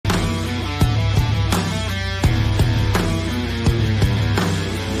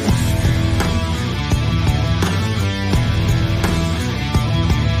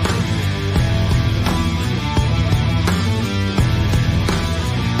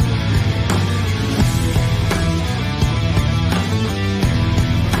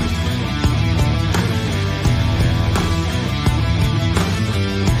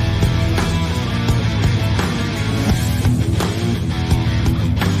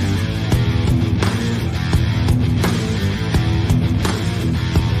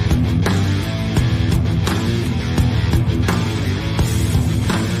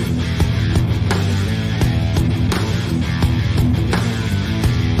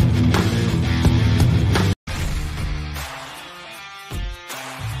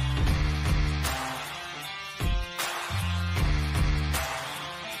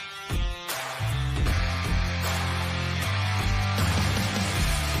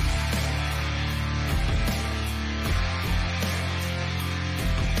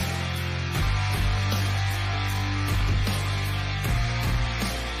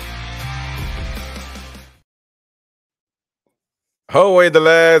Away the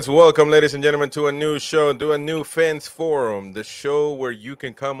lads, welcome ladies and gentlemen to a new show, to a new fans forum, the show where you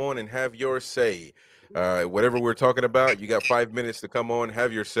can come on and have your say. Whatever we're talking about, you got 5 minutes to come on,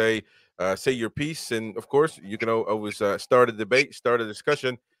 have your say your piece, and of course you can always start a debate, start a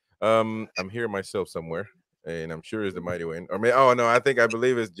discussion. I'm here myself somewhere, and I'm sure it's the mighty win. Or oh no, I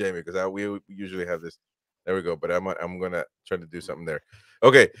believe it's Jamie because we usually have this. There we go. But I'm gonna try to do something there.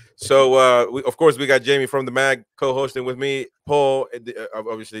 Okay, so of course we got Jamie from the Mag co-hosting with me, Paul,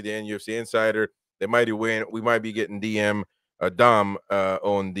 obviously the NUFC insider, the mighty win. We might be getting DM Dom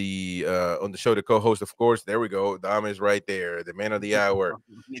on the show to co-host. Of course, there we go. Dom is right there, the man of the hour.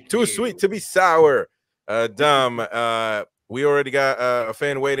 Too sweet to be sour. Dom, we already got a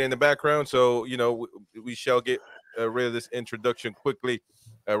fan waiting in the background, so we shall get rid of this introduction quickly,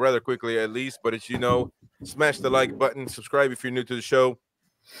 rather quickly at least. But as you know, smash the like button, subscribe if you're new to the show.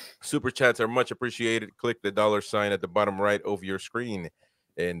 Super chats are much appreciated. Click the $sign at the bottom right of your screen.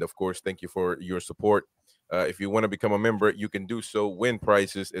 And of course, thank you for your support. If you want to become a member, you can do so, win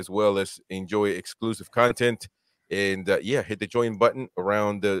prizes, as well as enjoy exclusive content. And hit the join button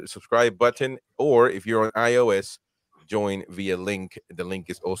around the subscribe button. Or if you're on iOS, join via link. The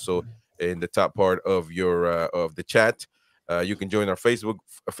link is also in the top part of your of the chat. You can join our Facebook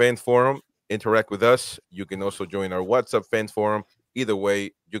fans forum, interact with us. You can also join our WhatsApp fans forum. Either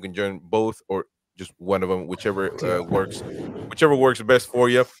way, you can join both or just one of them, whichever works best for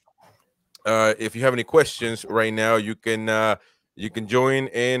you. If you have any questions right now, you can join,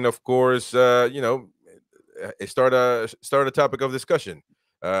 and of course, start a topic of discussion.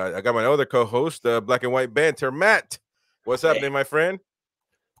 I got my other co-host, Black and White Banter, Matt. What's happening, my friend?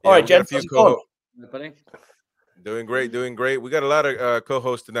 All right, gents. Doing great. We got a lot of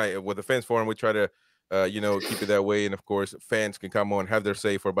co-hosts tonight with the fans forum. We try to keep it that way, and of course fans can come on, have their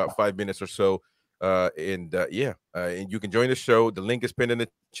say for about 5 minutes or so, and you can join the show. The link is pinned in the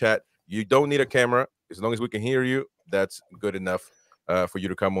chat. You don't need a camera. As long as we can hear you, that's good enough for you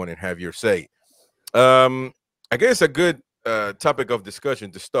to come on and have your say. I guess a good topic of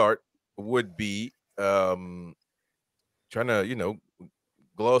discussion to start would be trying to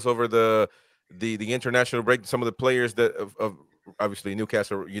gloss over the international break, some of the players that of obviously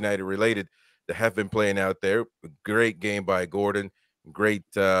Newcastle United related that have been playing out there. Great game by Gordon. Great.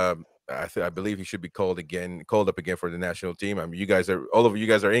 I believe he should be called up again for the national team. I mean, all of you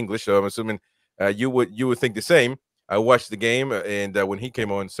guys are English, so I'm assuming you would think the same. I watched the game, and when he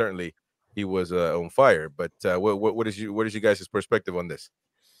came on, certainly he was on fire. But what is you guys' perspective on this?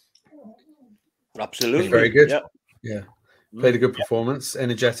 Absolutely, very good. Yeah. Played a good performance,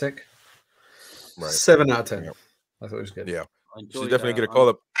 energetic. Right. 7 out of 10. Yeah. I thought it was good. Yeah, she's definitely get a call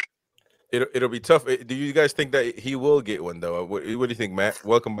up. It'll be tough. Do you guys think that he will get one though? What do you think, Matt?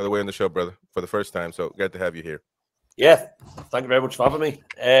 Welcome, by the way, on the show, brother, for the first time. So glad to have you here. Yeah, thank you very much for having me.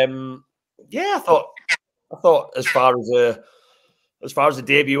 I thought as far as the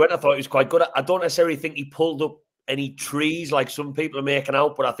debut went, I thought he was quite good. I don't necessarily think he pulled up any trees like some people are making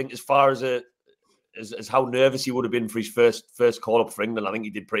out, but I think as far as how nervous he would have been for his first call up for England, I think he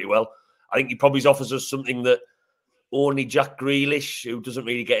did pretty well. I think he probably offers us something that only Jack Grealish, who doesn't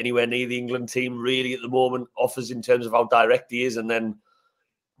really get anywhere near the England team really at the moment, offers in terms of how direct he is. And then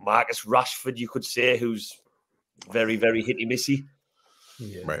Marcus Rashford, you could say, who's very, very hit-y-missy.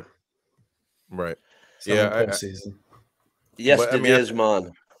 Yeah. Right. Season. Yesterday's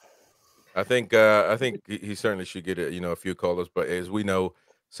man. I think he certainly should get a few call-ups. But as we know,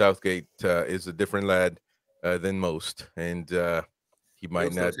 Southgate is a different lad than most, and he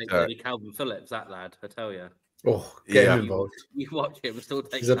might not take Calvin Phillips, that lad, I tell you. Oh, get him involved. You watch him, still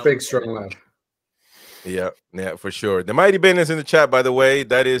take. He's a big, strong lad. Yeah, for sure. The Mighty Ben is in the chat, by the way.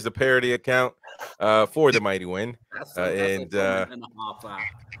 That is the parody account for the Mighty Win. I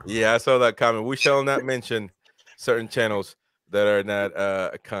saw that comment. We shall not mention certain channels that are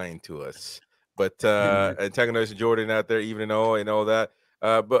not kind to us. But antagonizing Jordan out there, even and all that.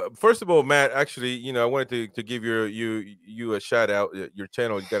 But first of all, Matt, actually, I wanted to give you a shout out. Your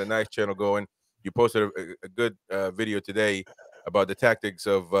channel, you got a nice channel going. You posted a good video today about the tactics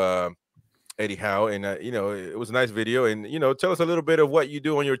of Eddie Howe, and it was a nice video. And tell us a little bit of what you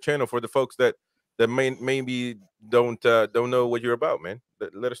do on your channel for the folks that maybe don't know what you're about, man.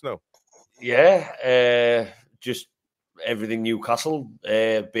 Let us know. Yeah, just everything Newcastle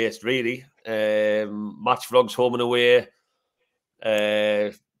based, really. Match vlogs, home and away,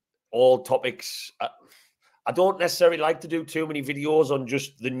 all topics. I don't necessarily like to do too many videos on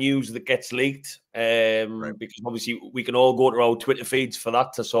just the news that gets leaked, because obviously we can all go to our Twitter feeds for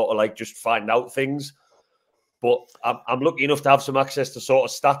that to sort of like just find out things. But I'm lucky enough to have some access to sort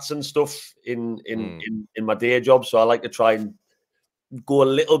of stats and stuff in my day job, so I like to try and go a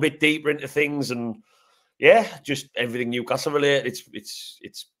little bit deeper into things, and yeah, just everything Newcastle related. It's a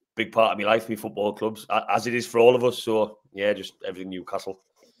big part of my life, my football clubs, as it is for all of us. So yeah, just everything Newcastle.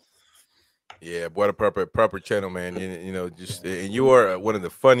 Yeah, what a proper channel, man. You know, just and you are one of the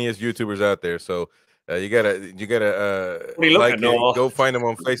funniest YouTubers out there. So you gotta like it. Go find him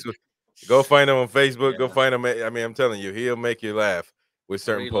on Facebook. Go find him on Facebook. Yeah. Go find him. I mean, I'm telling you, he'll make you laugh with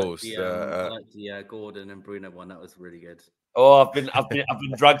certain posts. I like the Gordon and Bruno one. That was really good. Oh, I've been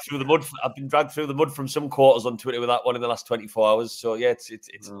dragged through the mud. I've been dragged through the mud from some quarters on Twitter with that one in the last 24 hours. So yeah, it's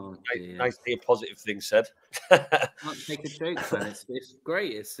nice to hear positive things said. Can't take a joke, man. It's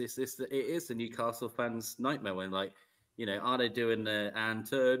great. It is the Newcastle fans' nightmare when, like, you know, are they doing the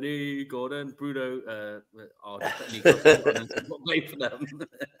Anthony, Gordon, Bruno? Newcastle play for them.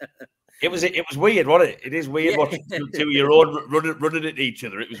 It was weird, wasn't it? It is weird watching two-year old running at each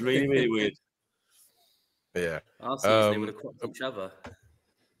other. It was really, really weird. Yeah, they would have cropped each other.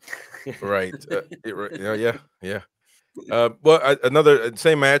 Right. Yeah. Well, another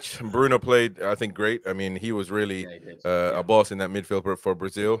same match. Bruno played, I think, great. I mean, he was really a boss in that midfield for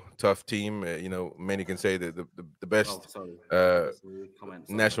Brazil. Tough team. You know, many can say that the best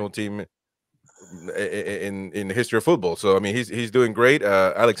national team in the history of football. So I mean, he's doing great.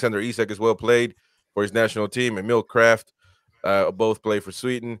 Alexander Isak as well played for his national team, and Emil Kraft both play for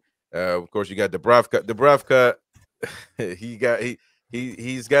Sweden. Of course, you got Dubravka.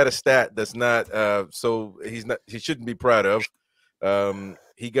 He's got a stat that's not he shouldn't be proud of.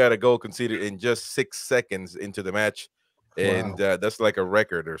 He got a goal conceded in just 6 seconds into the match, and that's like a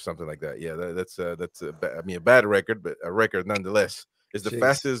record or something like that. Yeah, that's a bad record, but a record nonetheless. It's the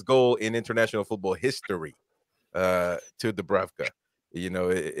fastest goal in international football history to Dubravka. You know,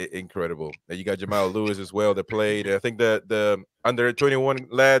 incredible. You got Jamal Lewis as well that played. I think the under 21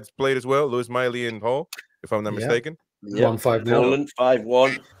 lads played as well. Lewis, Miley, and Hall, if I'm not mistaken. Yeah, 1-5-0. Poland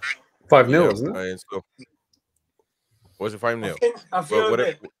 5-1. 5-0, isn't it? So, was it 5-0? I feel a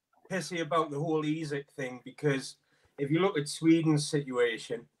bit pissy about the whole Isak thing, because if you look at Sweden's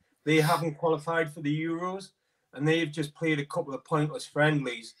situation, they haven't qualified for the Euros, and they've just played a couple of pointless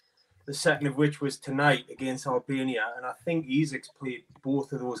friendlies, the second of which was tonight against Albania. And I think Isak's played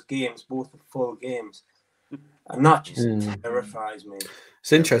both of those games, both the full games. And that just terrifies me.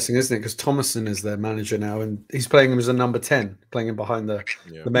 It's interesting, isn't it? Because Thomason is their manager now, and he's playing him as a number 10, playing him behind the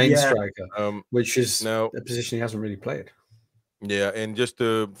main striker, which is a position he hasn't really played. Yeah, and just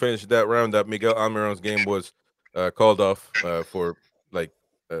to finish that roundup, Miguel Almiron's game was called off for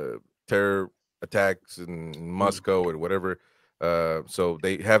terror attacks in Moscow or whatever. So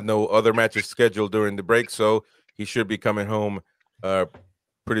they have no other matches scheduled during the break, so he should be coming home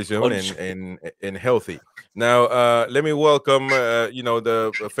pretty soon and healthy. Now, let me welcome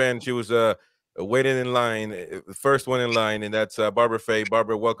the fan. She was waiting in line, the first one in line, and that's Barbara Faye.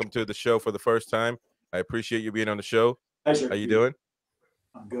 Barbara, welcome to the show for the first time. I appreciate you being on the show. Pleasure. How you doing?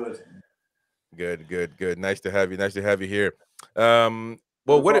 I'm good. Good. Nice to have you here. Well,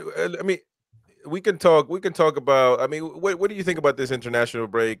 we can talk about. I mean, what do you think about this international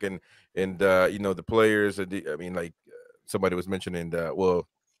break and the players? Somebody was mentioning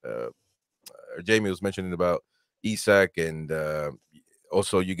Jamie was mentioning about Isak, and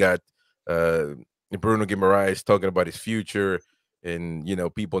also you got Bruno Guimaraes talking about his future, and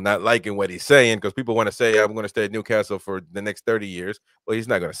people not liking what he's saying, because people want to say I'm going to stay at Newcastle for the next 30 years. Well, he's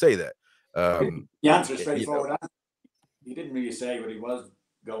not going to say that. The answer is straightforward. He didn't really say what he was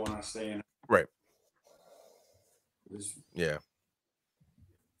going or staying. Right. He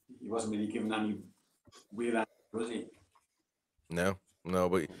wasn't really giving any real answer, was he? No,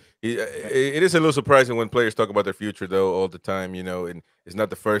 but it is a little surprising when players talk about their future, though, all the time, and it's not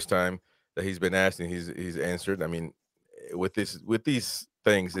the first time that he's been asked and he's answered. I mean, with these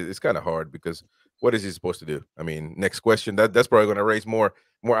things, it's kind of hard, because what is he supposed to do? I mean, next question, that's probably going to raise more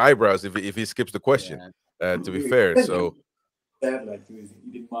eyebrows if he skips the question. To be fair, so he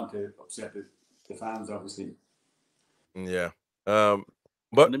didn't want to upset the fans, obviously. Yeah, but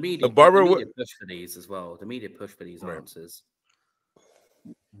the media, Barbara, the media push for these as well. The media push for these answers.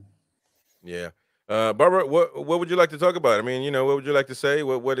 Yeah, Barbara, what would you like to talk about? I mean, what would you like to say?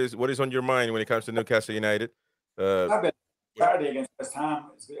 What is on your mind when it comes to Newcastle United? Saturday against West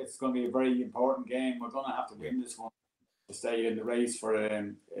Ham, it's going to be a very important game. We're going to have to win this one to stay in the race for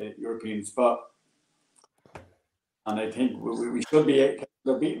a European spot. And I think we should be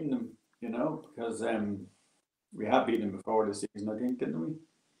beating them, because we have beaten them before this season, I think, didn't we?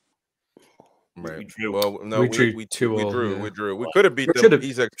 Right. We drew. Well, no, we drew. We drew. We could have beat them.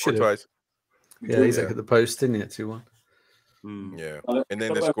 Isak scored twice. Yeah, Isak at the post, didn't he, at 2-1? Yeah, and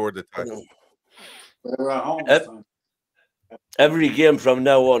then they scored the tie. They were at home this time. Every game from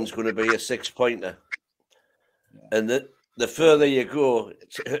now on is going to be a 6-pointer. And the further you go,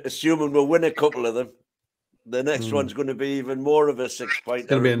 assuming we'll win a couple of them, the next one's going to be even more of a 6-pointer. It's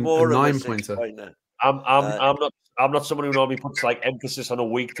going to be a 9-pointer. I'm not someone who normally puts like emphasis on a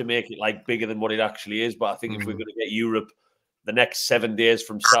week to make it like bigger than what it actually is. But I think if we're going to get Europe, the next 7 days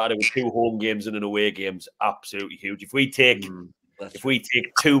from Saturday with 2 home games and an away game's absolutely huge. If we take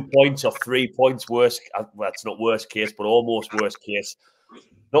 2 points or 3 points, well, that's not worst case, but almost worst case.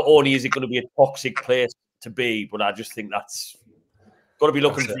 Not only is it going to be a toxic place to be, but I just think that's got to be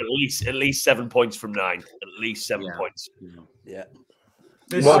looking for at least 7 points from 9. At least 7 points. Yeah.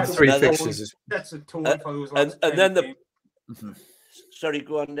 What 3 fixtures? That's a tone for those last and then the. Sorry,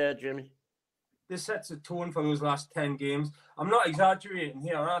 go on there, Jimmy. This sets a tone for those last 10 games. I'm not exaggerating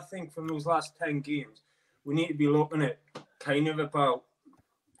here. I think from those last 10 games, we need to be looking at kind of about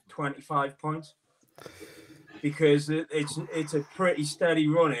 25 points because it's a pretty steady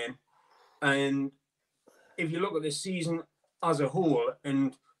run in. And if you look at the season as a whole,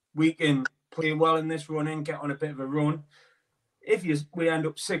 and we can play well in this run in, get on a bit of a run. If we end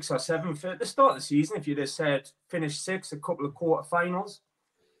up 6th or 7th at the start of the season, if you'd have said finish 6th, a couple of quarterfinals,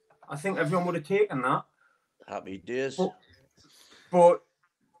 I think everyone would have taken that. Happy days. But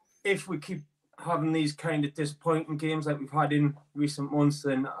if we keep having these kind of disappointing games like we've had in recent months,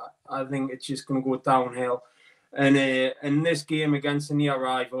 then I think it's just going to go downhill. And in this game against a near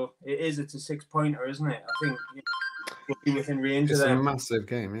rival, it's a 6-pointer, isn't it? I think we'll be within range of them. It's a massive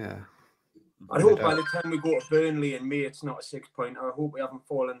game, yeah. I hope by the time we go to Burnley in May, it's not a 6-pointer. I hope we haven't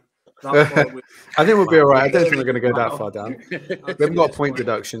fallen that far. I think we'll be all right. I don't think we're going to go that far down. We haven't got a point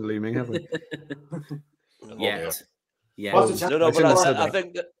deduction looming, have we? Yeah. No, but I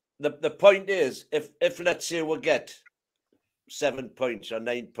think the point is, if let's say we'll get 7 points or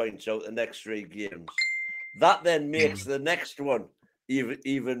 9 points out the next 3 games, that then makes the next one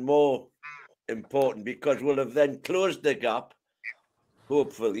even more important because we'll have then closed the gap,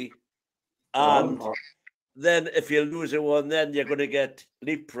 hopefully. And then if you lose a one, then you're going to get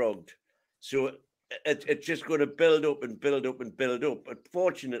leapfrogged. So it's just going to build up and build up and build up. But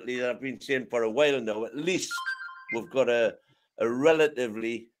fortunately, I've been saying for a while now, at least we've got a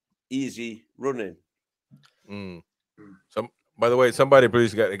relatively easy run in. By the way, somebody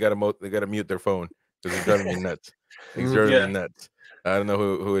please got to mute their phone because it's driving me nuts. It's driving me nuts. I don't know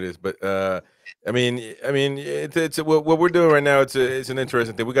who it is, but I mean, it's what we're doing right now. It's an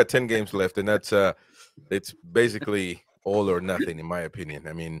interesting thing. We got 10 games left, and that's it's basically all or nothing, in my opinion.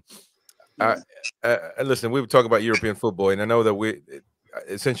 I mean, listen, we were talking about European football, and I know that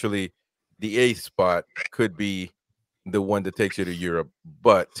essentially the 8th spot could be the one that takes you to Europe,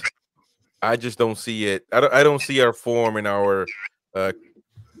 but I just don't see it. I don't see our form and our.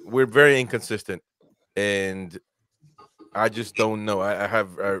 We're very inconsistent, and I just don't know. I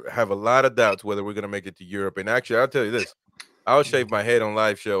have a lot of doubts whether we're going to make it to Europe. And actually, I'll tell you this: I'll shave my head on the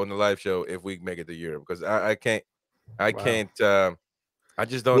live show if we make it to Europe because I can't. I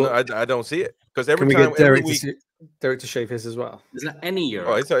just don't know. I don't see it because every time Derek to shave his as well. Is that any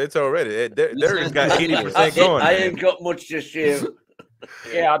Europe? Oh, it's already. Derek's got 80% going. I ain't got much to shave.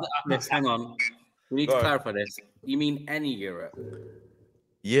 Yeah, hang on. We need to clarify this. You mean any Europe?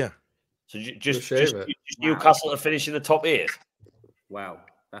 Yeah. So just Newcastle to finish in the top 8. Wow.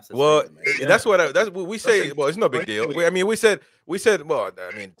 That's what we say. Well, it's no big deal. We said. Well,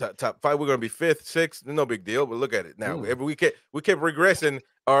 I mean, top 5. We're going to be 5th, 6th. No big deal. But look at it now. We kept regressing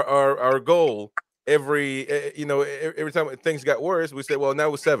our goal every time things got worse. We said, well, now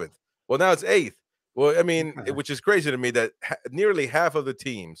we're 7th. Well, now it's 8th. Well, I mean, which is crazy to me that nearly half of the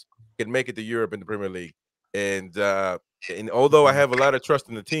teams can make it to Europe in the Premier League, and although I have a lot of trust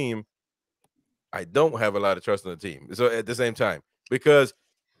in the team, I don't have a lot of trust in the team. So at the same time, because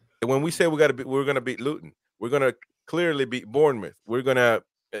when we say we're going to beat Luton, we're going to clearly beat Bournemouth. We're going to,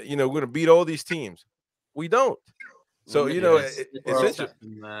 we're going to beat all these teams. We don't. So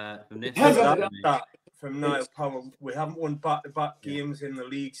from Niall Powell, we haven't won back-to-back games in the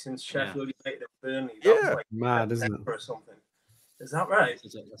league since Sheffield United and Burnley. That was mad, isn't it? Or something. Is that right?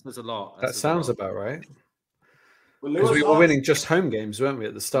 That's a lot. That sounds about right. Because we were winning just home games, weren't we,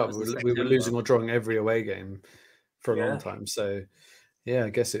 at the start? We were losing or drawing every away game for a long time. So, yeah, I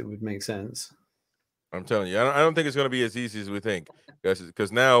guess it would make sense. I'm telling you, I don't think it's going to be as easy as we think,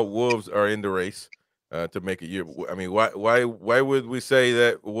 because now Wolves are in the race to make it. I mean, why would we say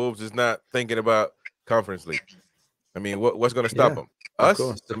that Wolves is not thinking about Conference League? I mean, what's going to stop them? Us?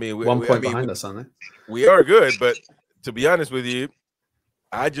 I mean, 1 point behind us, aren't they? We are good, but to be honest with you,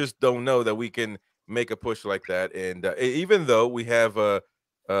 I just don't know that we can make a push like that. And even though we have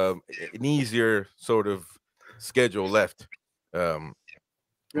an easier sort of schedule left But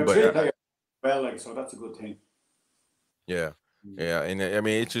well, like, so that's a good thing. Yeah. Yeah, and I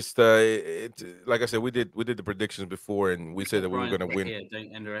mean, it's just like I said, we did the predictions before, and we said that we were going to win. Yeah,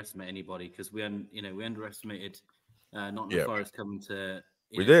 don't underestimate anybody, because we underestimated Nottingham Forest coming to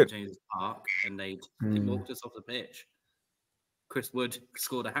St James's Park, and they walked us off the pitch. Chris Wood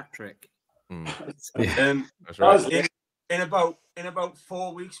scored a hat trick. That's right. In about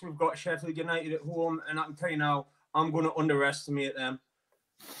 4 weeks, we've got Sheffield United at home, and I can tell you now, I'm going to underestimate them.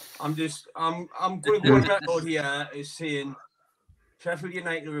 I'm going to go on record here as saying Sheffield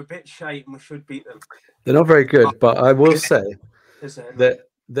United are a bit shite and we should beat them. They're not very good, but I will say that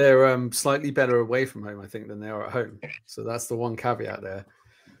they're slightly better away from home, I think, than they are at home. So that's the one caveat there.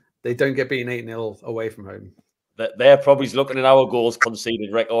 They don't get beaten 8-0 away from home. They're probably looking at our goals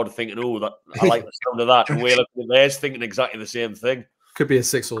conceded record, thinking, "Oh, that I like the sound of that." And we're looking at theirs, thinking exactly the same thing. Could be a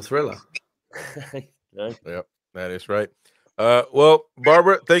 6-all thriller. Yep, that is right. Well,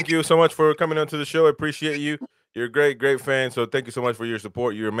 Barbara, thank you so much for coming onto the show. I appreciate you. You're a great fan, so thank you so much for your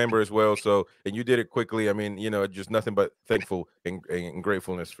support. You're a member as well, so and you did it quickly. I mean, just nothing but thankful and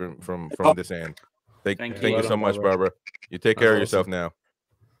gratefulness from this end. Thank you so much, Barbara. You take care of yourself now.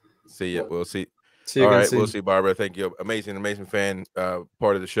 See you. We'll see. All right, we'll see, Barbara. Thank you. Amazing fan.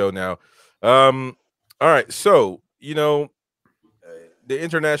 Part of the show now. All right, so the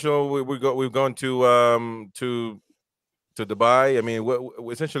international. We've gone to Dubai. I mean,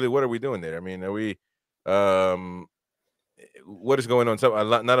 what are we doing there? I mean, are we? What is going on?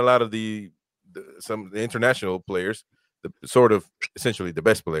 Not a lot of the international players, essentially the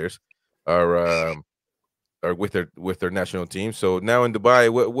best players, are with their national team. So now in Dubai,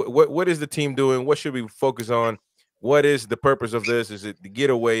 what is the team doing? What should we focus on? What is the purpose of this? Is it to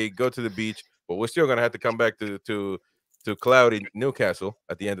get away, go to the beach? But we're still gonna have to come back to cloudy Newcastle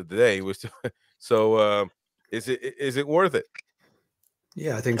at the end of the day. We're still, so is it worth it?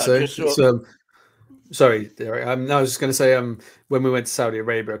 Yeah, I think so. Sorry, Derek. I was just going to say, when we went to Saudi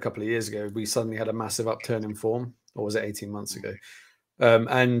Arabia a couple of years ago, we suddenly had a massive upturn in form, or was it 18 months ago?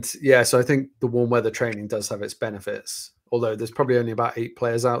 And yeah, so I think the warm weather training does have its benefits, although there's probably only about 8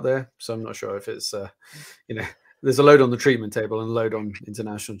 players out there. So I'm not sure if it's, there's a load on the treatment table and a load on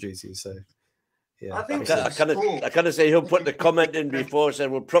international duty. So yeah, I kind of say who put the comment in before said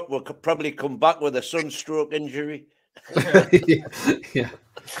we'll probably come back with a sunstroke injury.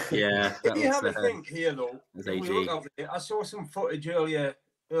 Yeah. If you have a think here, though, I saw some footage earlier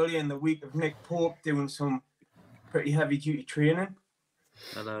in the week of Nick Pope doing some pretty heavy duty training.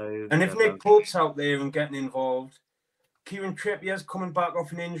 Hello. And if Nick Pope's out there and getting involved, Kieran Trippier's coming back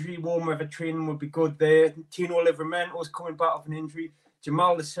off an injury. Warm weather training would be good there. Tino Livramento's coming back off an injury.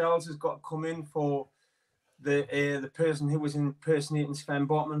 Jamal Lascelles has got to come in for the person who was impersonating Sven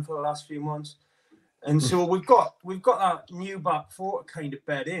Botman for the last few months. And so we've got that new back four to kind of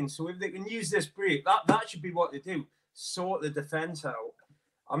bed in. So if they can use this break, that should be what they do. Sort the defence out.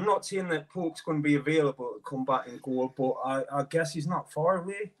 I'm not saying that Pope's going to be available to come back and goal, but I guess he's not far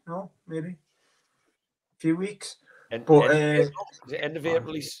away. No, maybe a few weeks. End of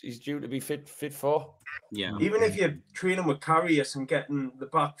April, he's due to be fit for. Yeah. Even if you're training with Karius and getting the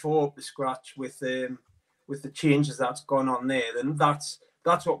back four up to scratch with the changes that's gone on there, then that's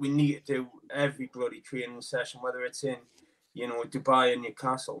what we need to do every bloody training session, whether it's in, Dubai and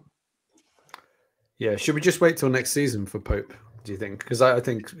Newcastle. Yeah. Should we just wait till next season for Pope, do you think? Because I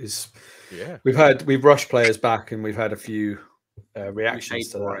think we've rushed players back and we've had a few reactions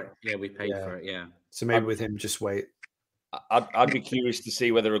to that. Yeah, we paid for it. Yeah. So maybe with him, just wait. I'd be curious to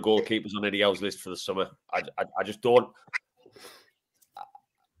see whether a goalkeeper's on Eddie Howe's list for the summer. I just don't.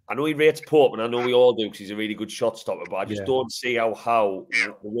 I know he rates Pope, and I know we all do because he's a really good shot stopper. But I just don't see how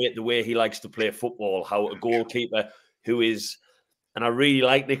the way he likes to play football, how a goalkeeper who is, and I really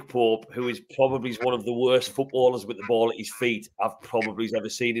like Nick Pope, who is probably one of the worst footballers with the ball at his feet I've probably ever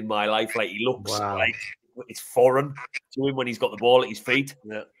seen in my life. Like, he looks like it's foreign to him when he's got the ball at his feet.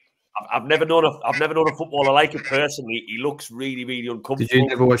 Yeah. I've never known a footballer like it personally. He looks really, really uncomfortable. Did you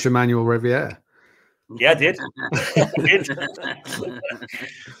never watch Emmanuel Riviere? Yeah, I did.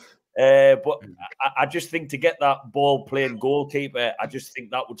 But I just think to get that ball playing goalkeeper, I just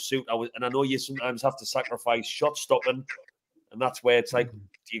think that would suit. And I know you sometimes have to sacrifice shot stopping, and that's where it's like, do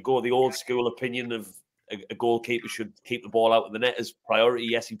you go the old school opinion of a goalkeeper should keep the ball out of the net as priority?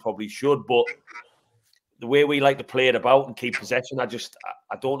 Yes, he probably should, but the way we like to play it about and keep possession, I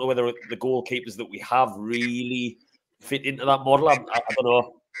don't know whether the goalkeepers that we have really fit into that model. I don't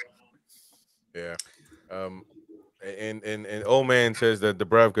know. Yeah. And old man says that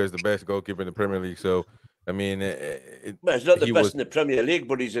Dubravka is the best goalkeeper in the Premier League. So, I mean, he's not the best in the Premier League,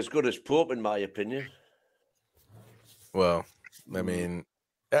 but he's as good as Pope, in my opinion. Well, I mean,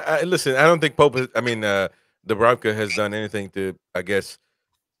 listen, I don't think Pope. Dubravka has done anything to, I guess,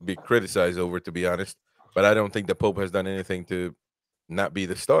 be criticized over. To be honest, but I don't think that Pope has done anything to not be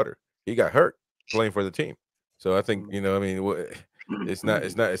the starter. He got hurt playing for the team, so I think it's not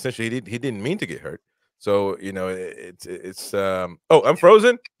essentially he didn't mean to get hurt. So it's oh, I'm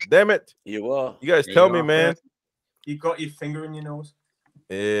frozen. Damn it! You are. You guys tell me, man. You got your finger in your nose.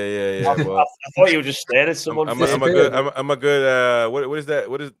 Yeah. Well, I thought you were just staring at someone. I'm a good. What is that?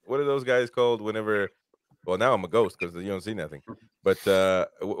 What are those guys called? Whenever, well, now I'm a ghost because you don't see nothing. But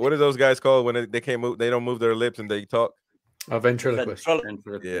what are those guys called when they can't move? They don't move their lips and they talk. A ventriloquist.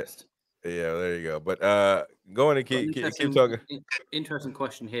 Yeah, there you go. But go on and keep talking. Interesting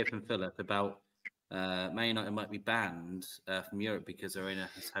question here from Philip about Man United might be banned from Europe because their owner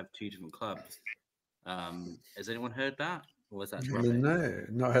has have 2 different clubs. Has anyone heard that? Or was that no,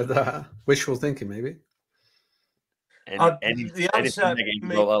 not heard that. Wishful thinking, maybe. The answer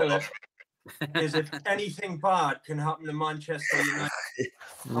is if anything bad can happen to Manchester United,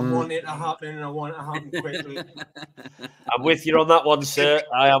 I want it to happen, and I want it to happen quickly. I'm with you on that one, sir.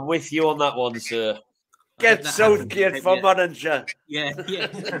 I am with you on that one, sir. Get Southgate for manager. Yeah.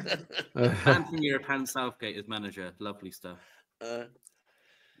 And from Europe and Southgate as manager. Lovely stuff.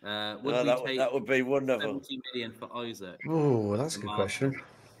 That would be wonderful. 70 million for Isaac. Oh, that's a good question.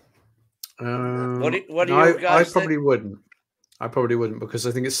 What do you guys I probably wouldn't. I probably wouldn't because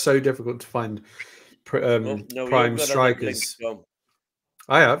I think it's so difficult to find prime strikers.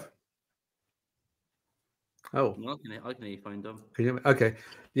 I have. Oh, I can find them. Okay,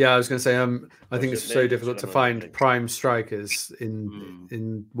 yeah, I was going to say I think it's so difficult to find prime strikers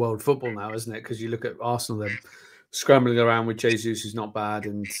in world football now, isn't it? Because you look at Arsenal, they're scrambling around with Jesus, who's not bad,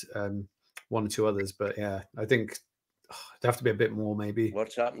 and 1 or 2 others. But yeah, I think it'd have to be a bit more, maybe.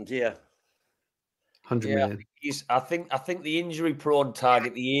 What's happened here? 100 million. I think the injury-prone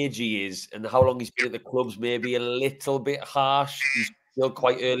target, the age he is, and how long he's been at the clubs, maybe a little bit harsh. He's still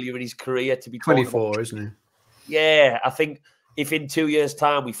quite earlier in his career to be 24, isn't he? Yeah, I think if in 2 years'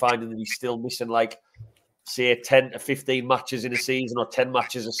 time we find that he's still missing, like, say, 10 to 15 matches in a season or 10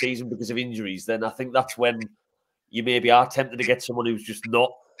 matches a season because of injuries, then I think that's when you maybe are tempted to get someone who's just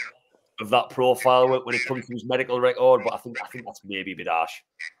not of that profile when it comes to his medical record. But I think that's maybe a bit harsh.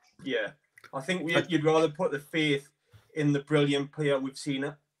 Yeah, I think you'd rather put the faith in the brilliant player we've seen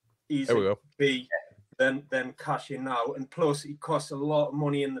it easily be than cash in now. And plus, it costs a lot of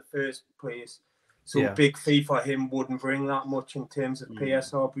money in the first place. So a big fee for him wouldn't bring that much in terms of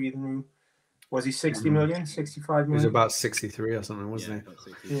PSR breathing room. Was he 60 million, 65 million? He was about 63 or something, wasn't he?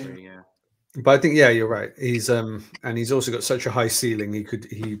 63, yeah. But I think, you're right. He's and he's also got such a high ceiling.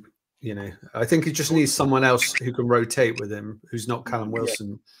 I think he just needs someone else who can rotate with him, who's not Callum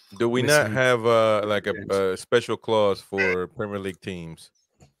Wilson. Do we not have a special clause for Premier League teams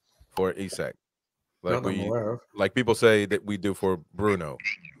for Isak? Like people say that we do for Bruno,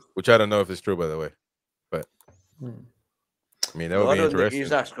 which I don't know if it's true, by the way. But I mean, that would be interesting.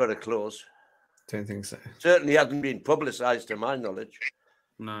 Think Isak's got a clause. Don't think so. Certainly hasn't been publicised to my knowledge.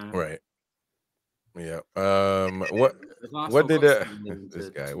 No. Right. Yeah. What did this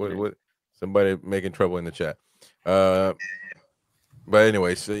guy? What? Somebody making trouble in the chat. But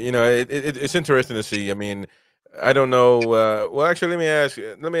anyway, so it's interesting to see. I mean, I don't know. Well, actually, let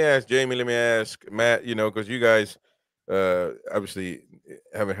me ask Jamie. Let me ask Matt. Because you guys obviously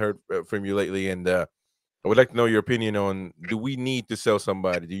haven't heard from you lately, and I would like to know your opinion on: do we need to sell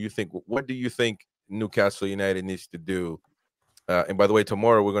somebody? What do you think Newcastle United needs to do? And by the way,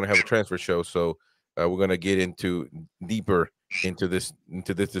 tomorrow we're going to have a transfer show, so we're going to get deeper into this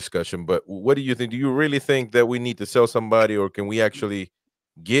discussion. But what do you think? Do you really think that we need to sell somebody, or can we actually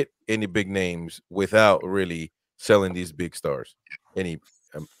get any big names without really selling these big stars? Anybody?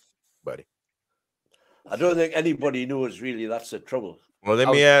 I don't think anybody knows really. That's the trouble. Well, let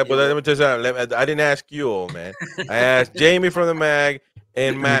me tell you something. I didn't ask you all, man. I asked Jamie from the mag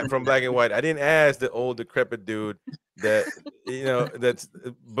and Matt from Black and White. I didn't ask the old decrepit dude that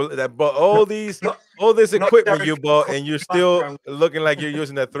that bought all this equipment you bought, and you're still looking like you're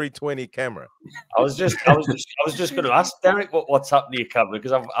using that 320 camera. I was just going to ask Derek what's happening to your camera,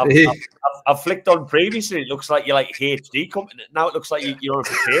 because I've flicked on previously. It looks like you're like HD company. Now it looks like you're a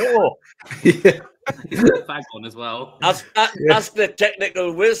potato. Yeah. He's got a bag on as well. That's the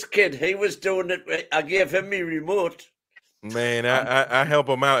technical whiz kid. He was doing it. I gave him my remote. Man, I help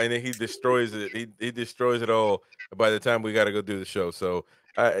him out, and then he destroys it. He destroys it all by the time we got to go do the show. So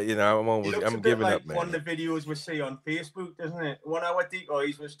I'm giving up, man. One of the videos we see on Facebook, doesn't it? 1 hour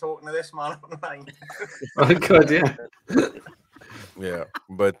decoys was talking to this man online. Oh God, yeah. Yeah,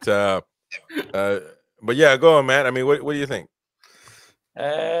 but yeah, go on, Matt. I mean, what do you think?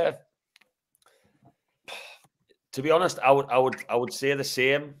 To be honest, I would say the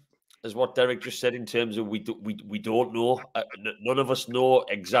same as what Derek just said in terms of we don't know. None of us know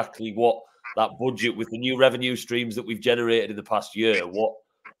exactly what that budget with the new revenue streams that we've generated in the past year,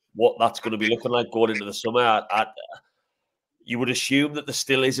 what that's going to be looking like going into the summer. You would assume that there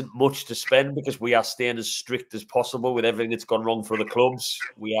still isn't much to spend because we are staying as strict as possible with everything that's gone wrong for the clubs.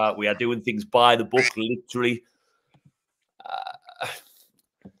 We are doing things by the book, literally.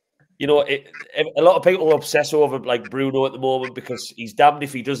 You know, a lot of people obsess over like Bruno at the moment because he's damned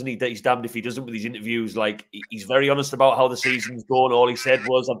if he doesn't, he's damned if he doesn't with his interviews. Like he's very honest about how the season's going. All he said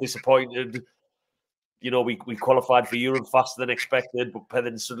was, "I'm disappointed. You know, we qualified for Europe faster than expected." But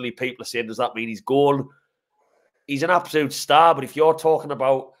then suddenly people are saying, "Does that mean he's gone?" He's an absolute star. But if you're talking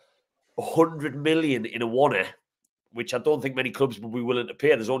about 100 million in a one-er, which I don't think many clubs would be willing to pay,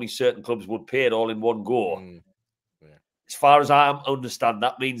 there's only certain clubs would pay it all in one go. As far as I understand,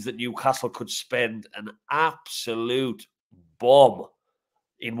 that means that Newcastle could spend an absolute bomb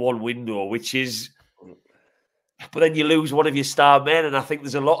in one window, which is... But then you lose one of your star men, and I think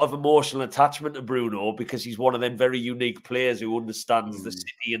there's a lot of emotional attachment to Bruno because he's one of them very unique players who understands the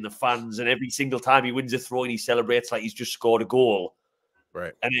city and the fans, and every single time he wins a throw and he celebrates like he's just scored a goal.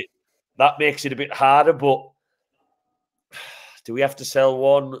 Right. And that makes it a bit harder, but do we have to sell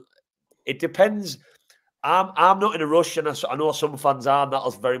one? It depends... I'm not in a rush, and I know some fans are, and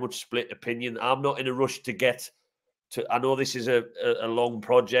that's very much split opinion. I'm not in a rush to get to... I know this is a long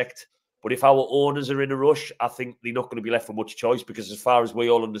project, but if our owners are in a rush, I think they're not going to be left with much choice because as far as we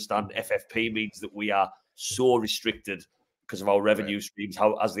all understand, FFP means that we are so restricted because of our revenue streams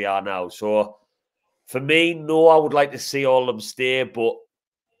as they are now. So for me, no, I would like to see all of them stay, but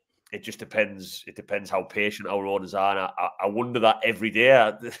it just depends. It depends how patient our owners are. And I wonder that every day.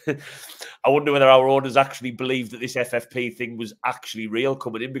 I wonder whether our owners actually believe that this FFP thing was actually real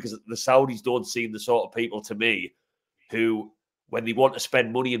coming in, because the Saudis don't seem the sort of people to me who, when they want to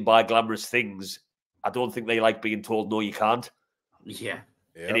spend money and buy glamorous things, I don't think they like being told, no, you can't. Yeah.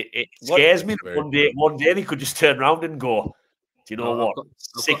 And it scares me that one day they could just turn around and go, do you know what?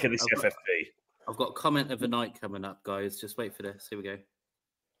 Sick of this FFP. I've got comment of the night coming up, guys. Just wait for this. Here we go.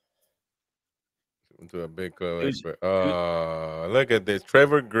 To a big look at this,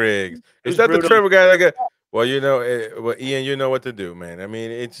 Trevor Griggs. Is that Bruno? The Trevor guy? Well, you know, Ian, you know what to do, man. I mean,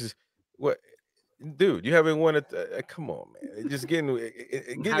 it's just dude, you haven't won it. Come on, man. Just getting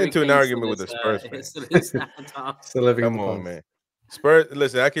into an argument with a Spurs fan. Come on, man. Spurs.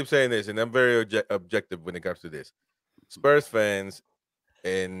 Listen, I keep saying this, and I'm very objective when it comes to this. Spurs fans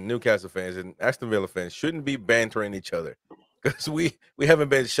and Newcastle fans and Aston Villa fans shouldn't be bantering each other. Because we haven't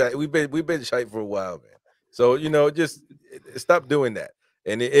been shy. We've been shy for a while, man. So, you know, just stop doing that.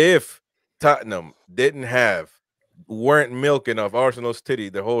 And if Tottenham weren't milking off Arsenal's titty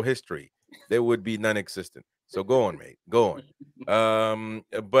the whole history, they would be non-existent. So go on, mate. Go on.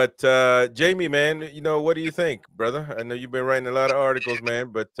 But Jamie, man, you know, what do you think, brother? I know you've been writing a lot of articles,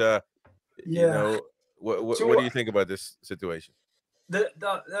 man, but you know, what do you think about this situation?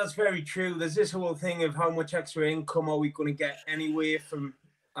 That's very true. There's this whole thing of how much extra income are we going to get anyway from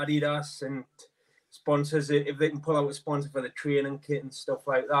Adidas and sponsors, if they can pull out a sponsor for the training kit and stuff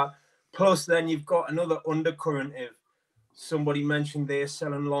like that. Plus, then you've got another undercurrent of somebody mentioned they're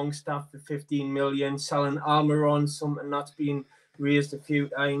selling Longstaff for 15 million, selling Almiron, something that's been raised a few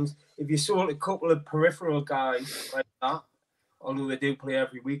times. If you sold a couple of peripheral guys like that, although they do play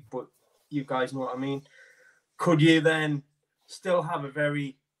every week, but you guys know what I mean, could you then still have a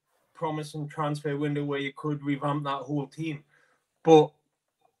very promising transfer window where you could revamp that whole team? But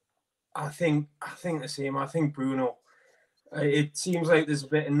I think the same. I think Bruno. It seems like there's a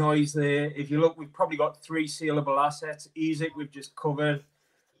bit of noise there. If you look, we've probably got 3 saleable assets. Isak we've just covered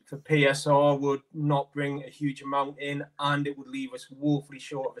for PSR would not bring a huge amount in, and it would leave us woefully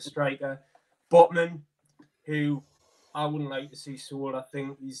short of a striker. Botman, who I wouldn't like to see sold. I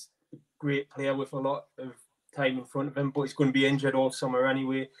think he's a great player with a lot of time in front of him, but he's going to be injured all summer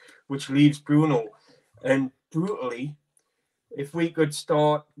anyway, which leaves Bruno. And brutally, if we could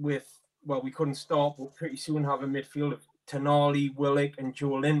start with, well, we couldn't start, but pretty soon have a midfield of Tonali, Willock, and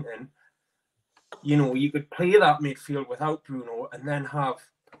Joe Linton, you know, you could play that midfield without Bruno and then have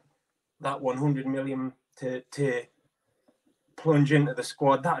that 100 million to plunge into the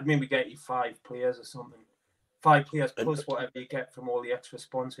squad. That would maybe get you 5 players or something. 5 players plus whatever you get from all the extra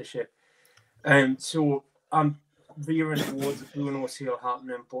sponsorship. So I'm veering towards the Bruno sale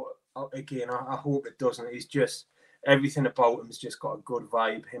happening, but again, I hope it doesn't. He's just, everything about him has just got a good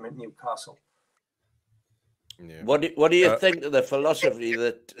vibe, him at Newcastle. Yeah. What do you think of the philosophy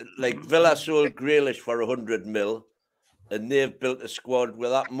that, like, Villa sold Grealish for 100 mil, and they've built a squad with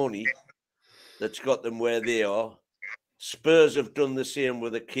that money that's got them where they are. Spurs have done the same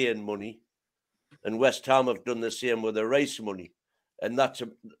with the Kane money, and West Ham have done the same with the Rice money, and that's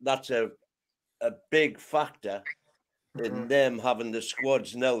a big factor in them having the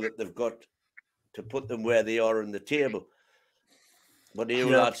squads now that they've got to put them where they are on the table. What do you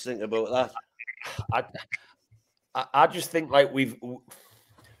lads think about that? I just think like we've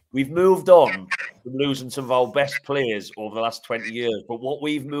moved on from losing some of our best players over the last 20 years. But what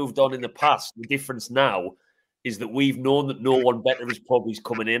we've moved on in the past, the difference now is that we've known that no one better is probably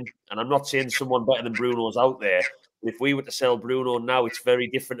coming in. And I'm not saying someone better than Bruno's out there. If we were to sell Bruno now, it's very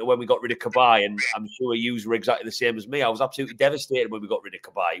different to when we got rid of Kabay. And I'm sure you were exactly the same as me. I was absolutely devastated when we got rid of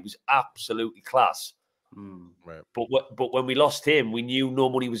Kabay. He was absolutely class. Right. But when we lost him, we knew no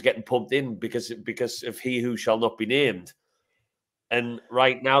money was getting pumped in because of he who shall not be named. And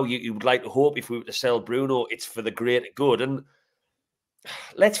right now, you would like to hope if we were to sell Bruno, it's for the greater good. And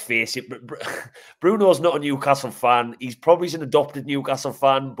let's face it, Bruno's not a Newcastle fan. He's probably an adopted Newcastle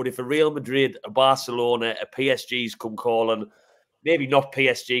fan. But if a Real Madrid, a Barcelona, a PSG's come calling, maybe not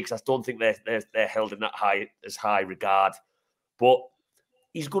PSG because I don't think they're held in that high regard. But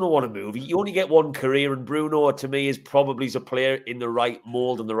he's going to want to move. You only get one career, and Bruno, to me, is probably a player in the right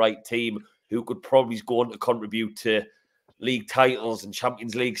mould and the right team who could probably go on to contribute to league titles and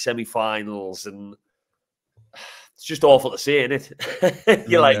Champions League semi-finals, and it's just awful to say, isn't it?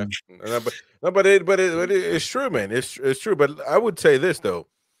 You're like, but it's true, man. It's true. But I would say this though,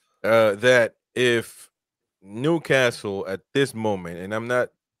 that if Newcastle at this moment, and I'm not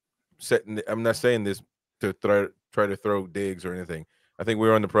saying this to try to throw digs or anything. I think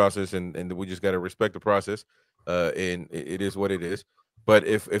we're on the process, and we just got to respect the process. And it is what it is. But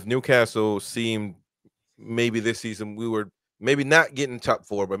if Newcastle seemed maybe this season we were maybe not getting top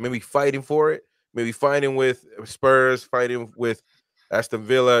 4, but maybe fighting for it, maybe fighting with Spurs, fighting with Aston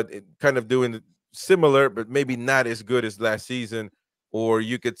Villa, kind of doing similar, but maybe not as good as last season. Or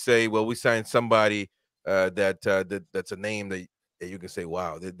you could say, well, we signed somebody that's a name that you can say,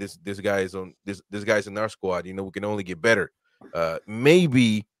 wow, this guy is on this guy's in our squad. You know, we can only get better.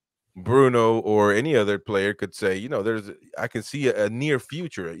 Maybe Bruno or any other player could say, you know, I can see a near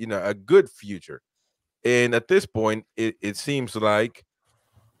future, you know, a good future. And at this point, it seems like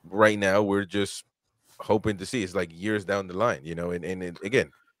right now we're just hoping to see. It's like years down the line, you know. And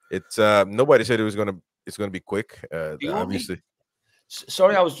again, it's nobody said it's gonna be quick. Obviously.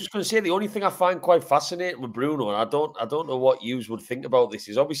 Sorry, I was just going to say the only thing I find quite fascinating with Bruno, and I don't know what you would think about this,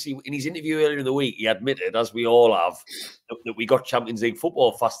 is obviously in his interview earlier in the week, he admitted, as we all have, that we got Champions League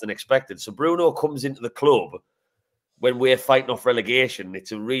football faster than expected. So Bruno comes into the club when we're fighting off relegation.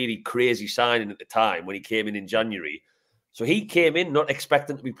 It's a really crazy signing at the time when he came in January. So he came in not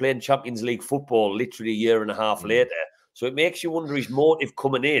expecting to be playing Champions League football literally a year and a half later. So it makes you wonder his motive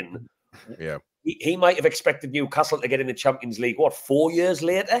coming in. Yeah. He might have expected Newcastle to get in the Champions League, 4 years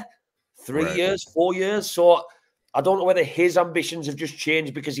later? 3 years, 4 years? So I don't know whether his ambitions have just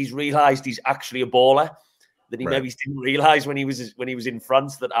changed because he's realised he's actually a baller that he maybe didn't realise when he was in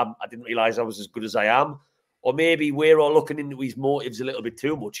France, that I didn't realise I was as good as I am. Or maybe we're all looking into his motives a little bit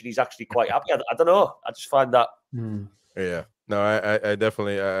too much and he's actually quite happy. I don't know. I just find that. Yeah. No, I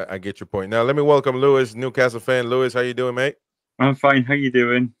definitely I get your point. Now, let me welcome Lewis, Newcastle fan. Lewis, how you doing, mate? I'm fine. How you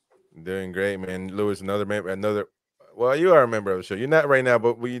doing? Doing great, man. Lewis, another member. Well, you are a member of the show. You're not right now,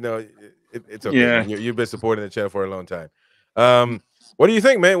 but it's okay. Yeah. You've been supporting the channel for a long time. What do you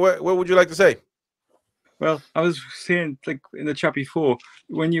think, man? What would you like to say? Well, I was saying, like in the chat before,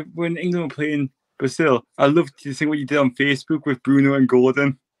 when England were playing Brazil, I loved to see what you did on Facebook with Bruno and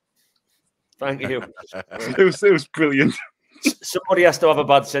Gordon. Thank you. it was brilliant. Somebody has to have a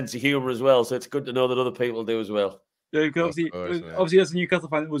bad sense of humour as well, so it's good to know that other people do as well. Yeah, because obviously, as a Newcastle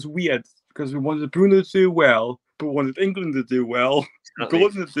fan, it was weird because we wanted Bruno to do well, but we wanted England to do well,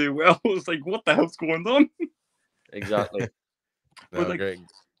 Gordon to do well. It was like, what the hell's going on? Exactly.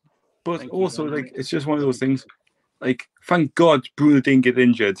 But also, like, it's just one of those things. Like, thank God Bruno didn't get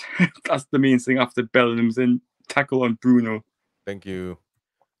injured. That's the main thing after Bellingham's tackle on Bruno. Thank you.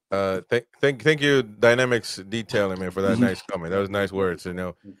 Thank you, Dynamics Detailing, man, for that nice comment. That was nice words. You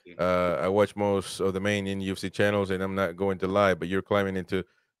know, I watch most of the main NUFC channels, and I'm not going to lie, but you're climbing into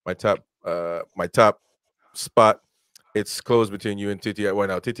my top spot. It's close between you and TTR. Well,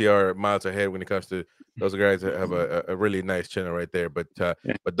 now TTR are miles ahead when it comes to those guys that have a really nice channel right there. But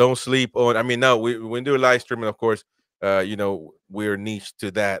don't sleep on. I mean, no, we do live streaming, of course. You know, we're niche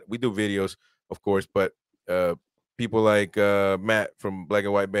to that. We do videos, of course, but people like Matt from Black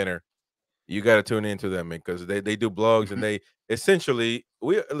and White Banner, you got to tune into them because they do blogs and they essentially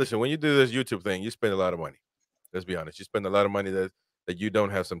listen. When you do this YouTube thing, you spend a lot of money. Let's be honest. You spend a lot of money that you don't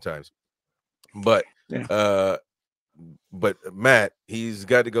have sometimes. But Matt, he's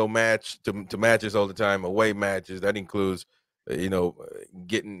got to go to matches all the time, away matches. That includes,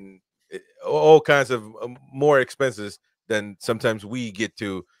 getting all kinds of more expenses than sometimes we get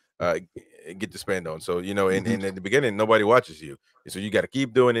to spend on. So, and in the beginning, nobody watches you. So you got to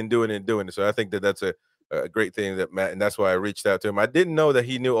keep doing and doing and doing it. So I think that's a great thing that Matt, and that's why I reached out to him. I didn't know that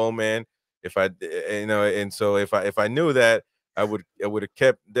he knew Old Man. And so if I knew that, I would have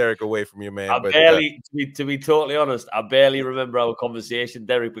kept Derek away from you, man. To be totally honest, I barely remember our conversation,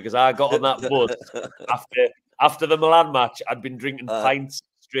 Derek, because I got on that bus after the Milan match. I'd been drinking pints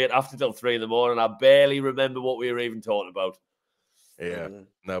straight after till 3 in the morning. I barely remember what we were even talking about. Yeah,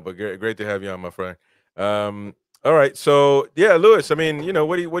 no, but great to have you on, my friend. All right, so yeah, Lewis. I mean,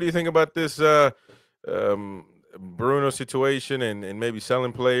 what do you think about this Bruno situation and maybe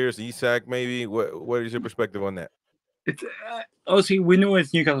selling players, Isak maybe? What is your perspective on that? It's obviously, we know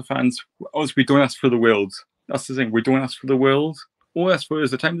as Newcastle fans, obviously we don't ask for the world. That's the thing. We don't ask for the world. All we ask for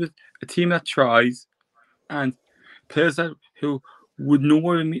is a team that tries, and players who would know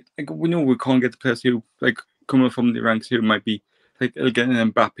what I mean. Like, we know we can't get the players who coming from the ranks who might be again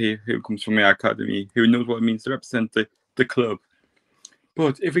an Mbappe who comes from the academy, who knows what it means to represent the club.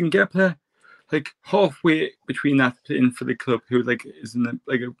 But if we can get a player halfway between that in for the club who isn't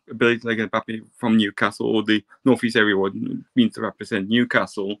a ability like Mbappe from Newcastle or the northeast area, what means to represent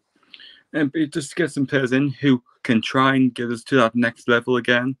Newcastle, and just get some players in who can try and get us to that next level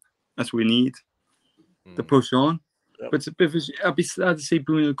again. That's what we need to push on. Yep. But I'd be sad to see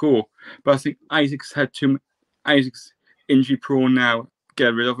Bruno go. But I think Isaac's injury prone now.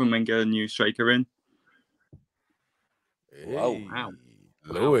 Get rid of him and get a new striker in. Hey. Wow.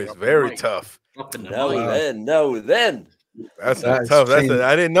 Lewis, very tough. No, then. That's tough.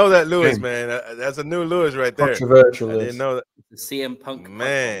 I didn't know that, Lewis, man. That's a new Lewis right there. Controversial. I didn't know that. The CM Punk,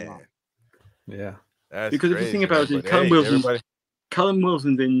 man. Yeah. That's because crazy, if you think about it, Callum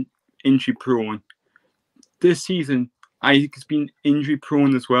Wilson's injury prone. This season, Isaac has been injury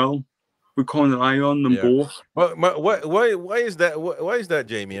prone as well. We can't rely on them both. Well, why is that? Why is that,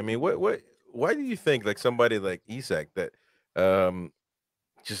 Jamie? I mean, why do you think somebody like Isak that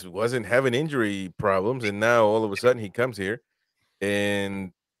just wasn't having injury problems, and now all of a sudden he comes here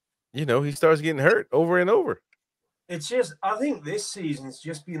and he starts getting hurt over and over? It's just, I think this season's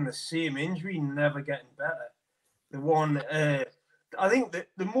just been the same injury, never getting better. The one, I think that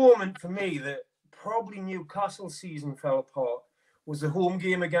the moment for me that probably Newcastle season fell apart was the home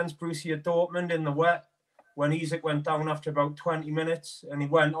game against Borussia Dortmund in the wet, when Isak went down after about 20 minutes and he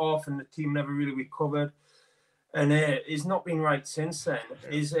went off and the team never really recovered. And he's not been right since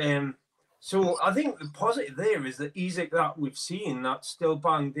then. So I think the positive there is that Isak that we've seen that still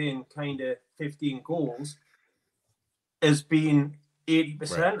banged in kind of 15 goals has been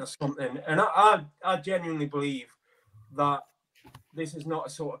 80% or something. And I genuinely believe that this is not a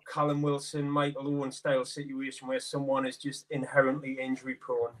sort of Callum Wilson, Michael Owen style situation where someone is just inherently injury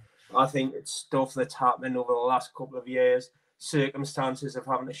prone. I think it's stuff that's happening over the last couple of years, circumstances of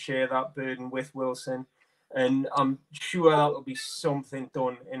having to share that burden with Wilson. And I'm sure that'll be something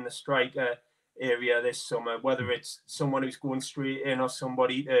done in the striker area this summer, whether it's someone who's going straight in or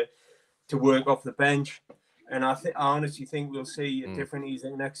somebody to work off the bench. And I honestly think we'll see a different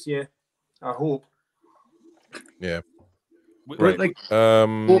Isak next year. I hope. Yeah. Right.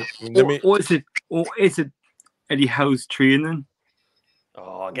 Or is it Eddie Howe's training?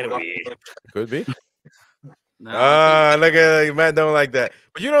 Oh, get away. Could be. Look at Matt don't like that.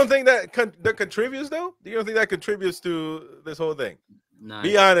 But you don't think that contributes though? Do you don't think that contributes to this whole thing? No.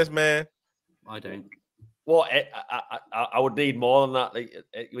 Be honest, man. I don't. Well, I would need more than that.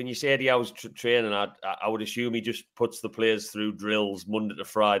 When you say Eddie Howe's training, I would assume he just puts the players through drills Monday to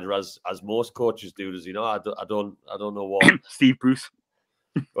Friday, as most coaches do. Does I don't know what. Steve Bruce.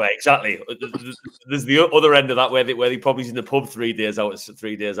 Right, exactly. There's the other end of that where he probably's in the pub 3 days out of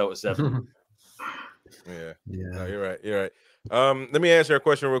 7. Yeah. No, you're right. Let me answer a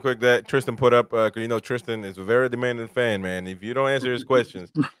question real quick that Tristan put up. Because Tristan is a very demanding fan, man. If you don't answer his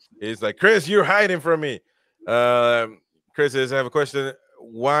questions, it's like, Chris, you're hiding from me. Chris says, I have a question.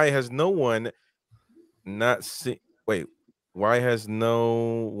 Why has no one not seen? Wait, why has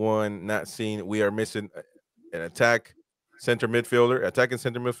no one not seen? We are missing an attacking center midfielder,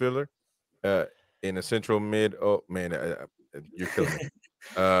 in a central mid. Oh man, you're killing me.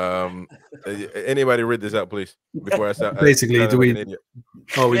 Anybody read this out, please, before I start. Basically, do we?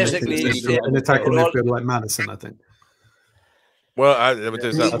 Oh, we basically an attacking midfielder like Madison, I think. Well, I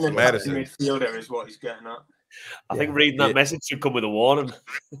just Madison midfielder is what he's getting at. I think reading that message should come with a warning.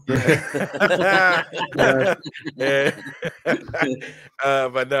 But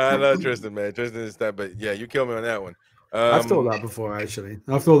no, I love Tristan, man. Tristan is that, but yeah, you kill me on that one. I've thought that before, actually.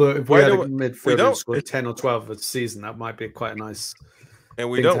 I've thought that if we had a midfielder who scored 10 or 12 a season, that might be quite a nice. And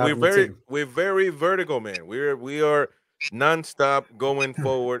we don't. We're very vertical, man. We are nonstop going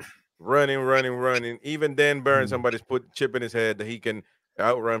forward, running. Even Dan Burn, somebody's put chip in his head that he can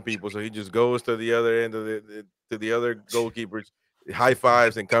outrun people, so he just goes to the other end of the other goalkeepers, high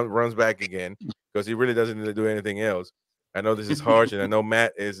fives, and runs back again because he really doesn't do anything else. I know this is harsh, and I know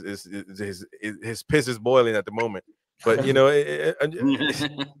Matt is his piss is boiling at the moment. But you know,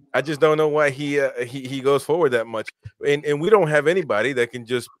 I just don't know why he goes forward that much, and we don't have anybody that can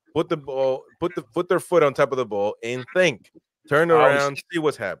just put their foot on top of the ball and think, turn around, see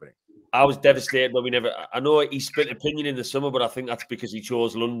what's happening. I was devastated when we never. I know he split opinion in the summer, but I think that's because he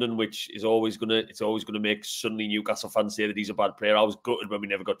chose London, which is always gonna make suddenly Newcastle fans say that he's a bad player. I was gutted when we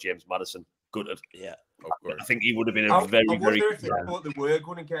never got James Maddison. Gutted. Yeah, of course. I think he would have been I very wonder very. If they thought they were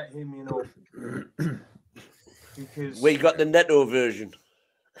going to get him, you know. Because we got the Neto version.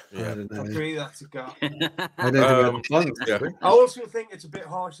 Yeah, I agree that's a gap. I don't think I also think it's a bit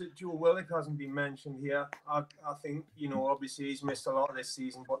harsh that Joe Willock hasn't been mentioned here. I think, you know, obviously he's missed a lot of this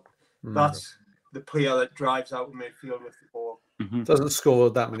season, but that's the player that drives out of midfield with the ball. Doesn't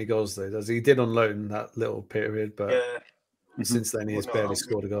score that many goals though, does he? He did on loan that little period, but since then he has barely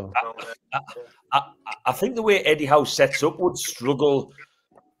scored a goal. I think the way Eddie Howe sets up would struggle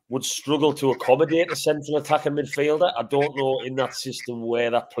to accommodate a central attacking midfielder. I don't know in that system where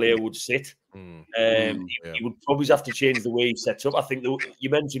that player would sit. He would probably have to change the way he sets up. I think you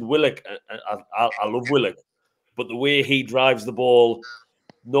mentioned Willock. I love Willock, but the way he drives the ball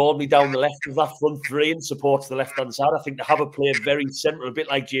normally down the left of that front three and supports the left-hand side, I think to have a player very central, a bit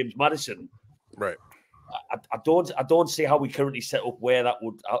like James Maddison. Right. I don't see how we currently set up where that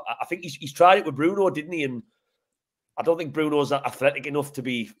would. I think he's tried it with Bruno, didn't he? And I don't think Bruno's athletic enough to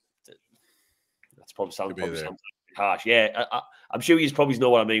be. That's probably sounds harsh. Yeah, I'm sure you probably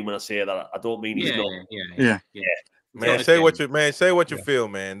know what I mean when I say that. I don't mean he's not. Yeah. Man, say what you feel,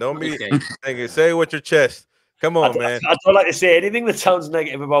 man. Don't be thinking. Say what your chest. Come on, man. I don't like to say anything that sounds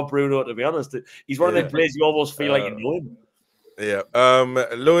negative about Bruno. To be honest, he's one of them players you almost feel like you know him. Yeah.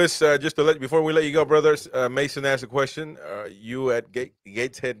 Lewis, just to before we let you go, brothers, Mason asked a question. You at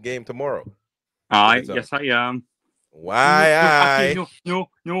Gateshead game tomorrow? Yes, I am. Why? No.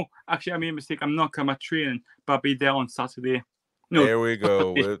 Actually, I made a mistake. I'm not coming at training, but I'll be there on Saturday. No, there we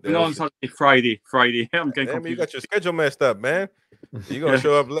go. No, on Saturday, Friday. I'm getting confused. You got your schedule messed up, man. You gonna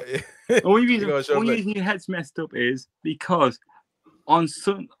show up late? Only reason your head's messed up is because on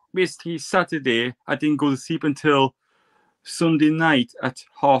basically Saturday I didn't go to sleep until Sunday night at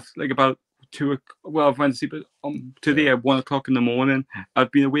about 2 o'clock. Well, I went to sleep today at 1 o'clock in the morning.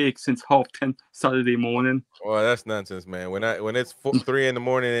 I've been awake since 10:30 Saturday morning. Well, that's nonsense, man. When it's 3 in the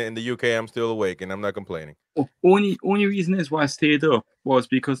morning in the UK, I'm still awake and I'm not complaining. Only reason is why I stayed up was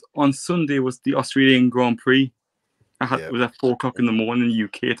because on Sunday was the Australian Grand Prix. It was at 4 o'clock in the morning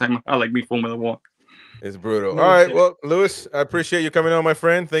UK time. I like me Formula 1. It's brutal. All right, well, Lewis, I appreciate you coming on, my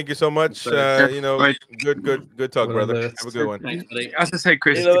friend. Thank you so much. Good talk, brother. Have a good one. Thanks, buddy. As I said,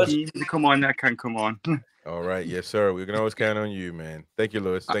 Chris, if you need to come on, I can come on. All right, yes, sir. We can always count on you, man. Thank you,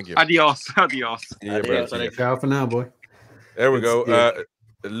 Lewis. Thank you. Adios. Yeah, brother. Ciao for now, boy. There we go.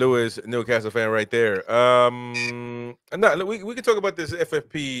 Lewis, Newcastle fan, right there. We can talk about this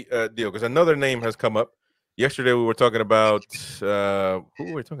FFP deal because another name has come up. Yesterday we were talking about who were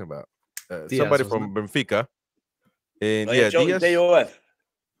we talking about? Diaz, somebody from Benfica. And Diaz. DOF.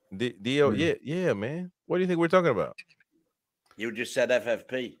 Yeah, man. What do you think we're talking about? You just said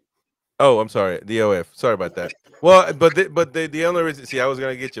FFP. Oh, I'm sorry, DOF. Sorry about that. Well, but the only reason, I was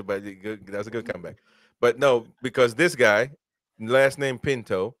gonna get you, but that's a good comeback. But no, because this guy, last name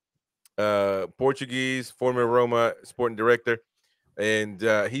Pinto, Portuguese, former Roma sporting director, and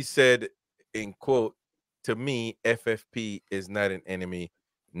he said, in quote, to me, FFP is not an enemy.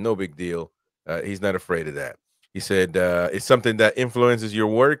 No big deal. He's not afraid of that. He said it's something that influences your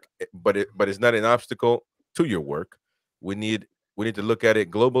work, but it's not an obstacle to your work. We need to look at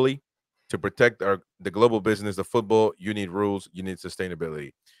it globally to protect the global business of football. You need rules. You need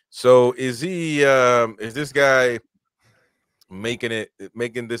sustainability. So is this guy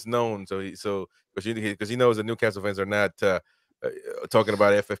making this known? Because he knows the Newcastle fans are not talking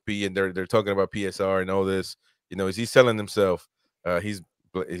about FFP and they're talking about PSR and all this. Is he selling himself? He's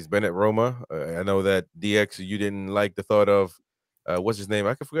been at Roma. I know that DX, you didn't like the thought of what's his name?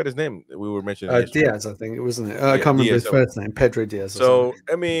 I forgot his name. We were mentioning Diaz, I think it wasn't it. I can't remember his first name. Pedro Diaz. So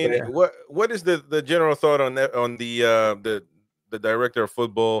I mean, what is the general thought on that, on the director of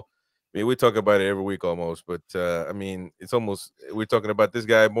football? I mean, we talk about it every week almost, but I mean, it's almost we're talking about this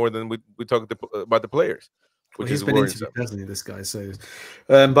guy more than we talk about the players. Well, he's been interviewed, hasn't he, this guy? So,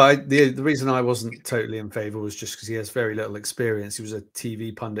 but the reason I wasn't totally in favour was just because he has very little experience. He was a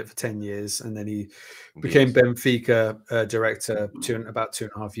TV pundit for 10 years, and then he became Benfica director about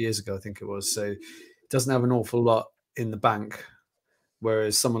 2.5 years ago, I think it was. So, he doesn't have an awful lot in the bank,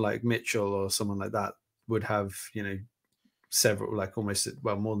 whereas someone like Mitchell or someone like that would have, you know, several, like almost,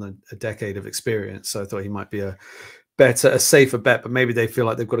 well, more than a decade of experience. So I thought he might be a safer bet, but maybe they feel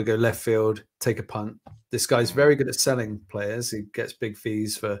like they've got to go left field, take a punt. This guy's very good at selling players. He gets big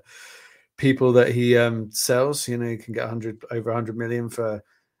fees for people that he sells. You know, he can get over 100 million for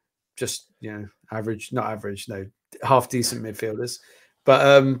just, you know, half decent midfielders.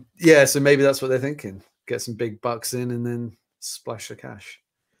 But yeah, so maybe that's what they're thinking. Get some big bucks in and then splash the cash.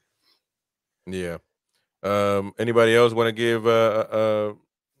 Yeah. Anybody else want to give I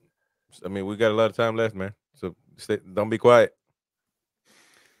mean, we got a lot of time left, man. So don't be quiet.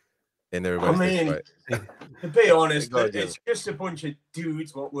 And everybody to be honest, it's just a bunch of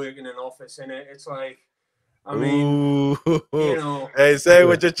dudes what work in an office, and it's like, I mean, you know. Hey, say it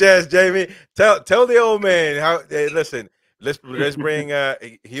with your chest, Jamie. Tell the old man how. Hey, listen, let's bring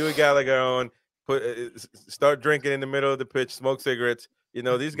Huey Gallagher on. Start drinking in the middle of the pitch, smoke cigarettes. You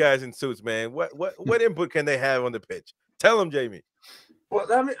know, these guys in suits, man. What input can they have on the pitch? Tell them, Jamie. Well,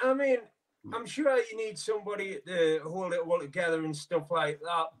 I mean, I'm sure you need somebody to hold it all together and stuff like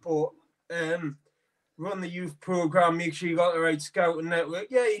that, but run the youth program, make sure you got the right scouting network.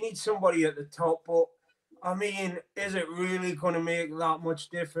 Yeah, you need somebody at the top, but I mean, is it really going to make that much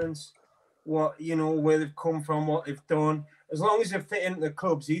difference? What, you know, where they've come from, what they've done? As long as they fit into the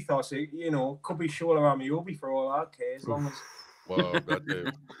club's ethos, you know, could be Shola Amiobi for all I care. As long as. Well,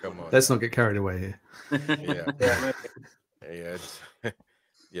 come on. Let's not get carried away here.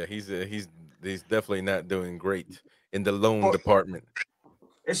 Yeah, he's definitely not doing great in the loan department.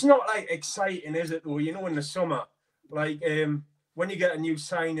 It's not like exciting, is it? Though, you know, in the summer, like when you get a new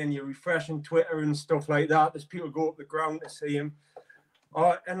sign and you're refreshing Twitter and stuff like that, there's people go up the ground to see him.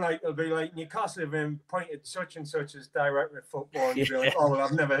 And like it'll be like Newcastle have appointed such and such as director of football, and you'll be like, oh well,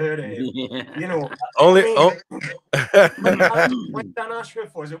 I've never heard of him. You know, when Dan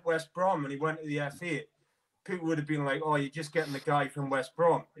Ashworth was at West Brom and he went to the FA, people would have been like, oh, you're just getting the guy from West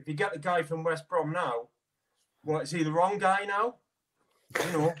Brom. If you get the guy from West Brom now, what, is he the wrong guy now?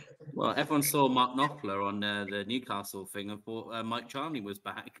 You know. Well, everyone saw Mark Knopfler on the Newcastle thing and thought Mike Charnley was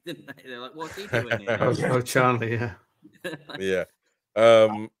back, didn't they? They're like, what's he doing here? Oh, Charnley, yeah. Yeah.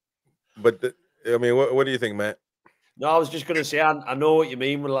 But I mean, what do you think, Matt? No, I was just going to say, I know what you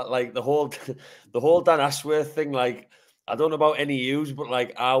mean with like the whole Dan Ashworth thing. Like, I don't know about any use, but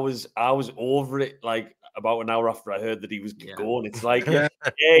like I was over it like about an hour after I heard that he was going. It's like,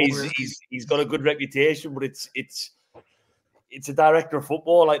 he's got a good reputation, but it's a director of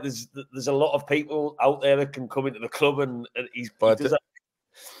football. Like there's a lot of people out there that can come into the club and he's.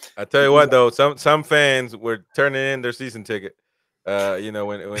 I tell you what, though, some fans were turning in their season ticket. You know,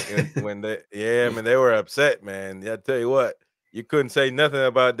 when they were upset, man. Yeah, I tell you what, you couldn't say nothing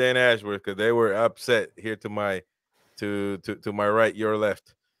about Dan Ashworth because they were upset here to my right, your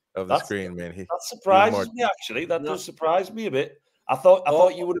left of the screen, man. That surprises me, actually. That does surprise me a bit. I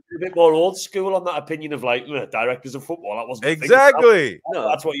thought you would have been a bit more old school on that opinion of like directors of football. That wasn't exactly. No,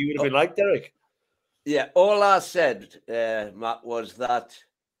 that's what you would have been like, Derek. Yeah, all I said, Matt, was that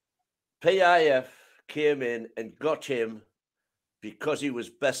PIF came in and got him because he was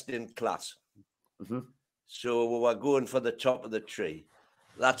best in class. Mm-hmm. So we were going for the top of the tree.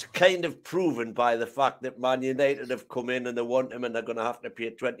 That's kind of proven by the fact that Man United have come in and they want him and they're going to have to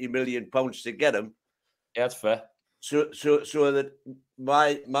pay £20 million to get him. Yeah, that's fair. So that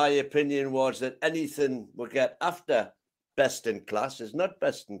my opinion was that anything we get after best in class is not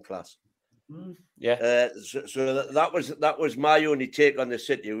best in class. Yeah. So that was my only take on the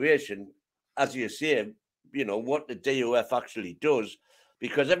situation. As you say, you know, what the DOF actually does,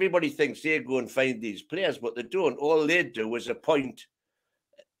 because everybody thinks they go and find these players, but they don't. All they do is appoint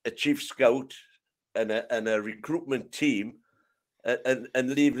a chief scout and a recruitment team and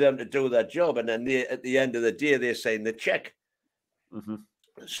leave them to do their job. And then at the end of the day, they sign the check. Mm-hmm.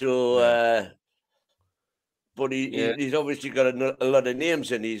 So, but he's obviously got a lot of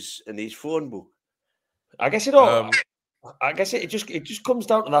names in his phone book. I guess it all. I guess it just comes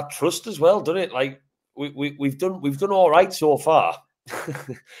down to that trust as well, doesn't it? Like we've done all right so far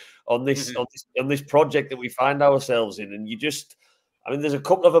on this project that we find ourselves in, and you just I mean, there's a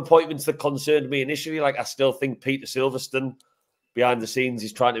couple of appointments that concerned me initially. Like, I still think Peter Silverstone, behind the scenes,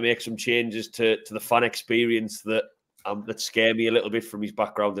 is trying to make some changes to the fan experience that scare me a little bit from his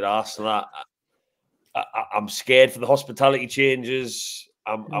background at Arsenal. I'm scared for the hospitality changes.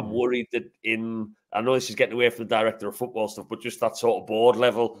 I'm worried that I know this is getting away from the director of football stuff, but just that sort of board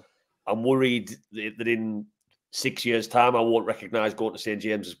level, I'm worried that in 6 years' time, I won't recognise going to St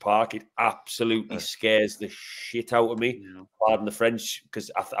James's Park. It absolutely scares the shit out of me. Pardon the French,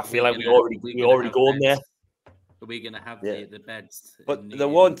 because I feel like we're already going there. Are we going to have the beds? But the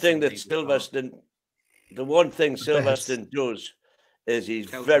one thing Silverstone does is he's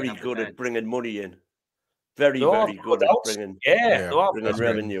very good at bringing money in. Very good at bringing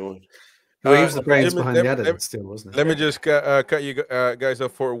revenue. Well, he was the brains behind the Adelaide still, wasn't he? Let me just cut you guys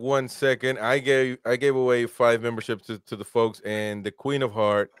up for 1 second. I gave away 5 memberships to the folks, and the Queen of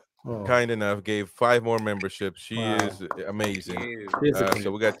Heart, kind enough, gave 5 more memberships. She is amazing.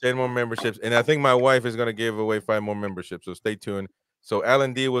 So we got 10 more memberships, and I think my wife is going to give away 5 more memberships. So stay tuned. So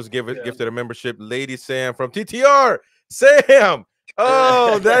Alan D was gifted a membership. Lady Sam from TTR. Sam.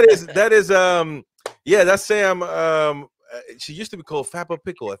 Oh, that is that's Sam. She used to be called Fappa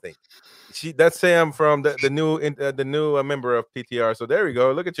Pickle, I think. That's Sam from the new member of TTR. So there we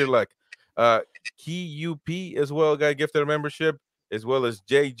go. Look at your luck. Key UP as well got gifted a membership, as well as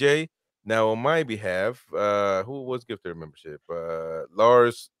JJ. Now on my behalf, who was gifted a membership?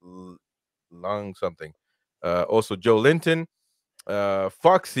 Lars Long something. Also Joe Linton,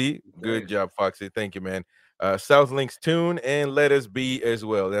 Foxy. Good job, Foxy. Thank you, man. South Links Tune and Let Us Be as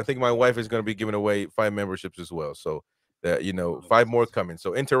well. And I think my wife is going to be giving away 5 memberships as well. So that 5 more coming.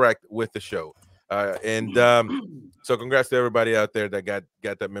 So interact with the show. So congrats to everybody out there that got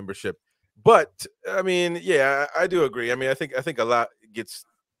that membership. But I mean, yeah, I do agree. I mean, I think a lot gets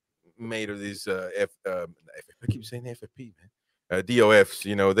made of these I keep saying FFP, man. DOFs,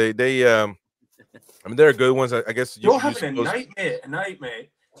 they I mean, they're good ones. I guess you're having a nightmare.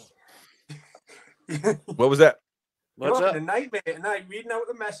 What was that? You're having a nightmare tonight, reading out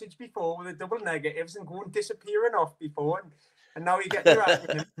the message before with the double negatives and going disappearing off before, and now you get your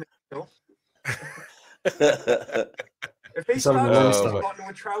acronym. If they start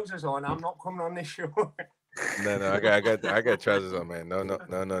with trousers on, I'm not coming on this show. No, I got trousers on, man. No.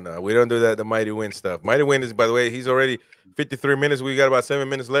 We don't do that. The Mighty Win stuff. Mighty Win is, by the way, he's already 53 minutes. We got about 7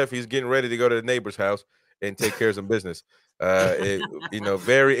 minutes left. He's getting ready to go to the neighbor's house and take care of some business.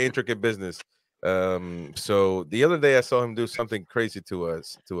 Very intricate business. So the other day I saw him do something crazy to a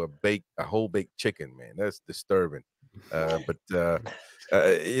whole baked chicken, man. That's disturbing. But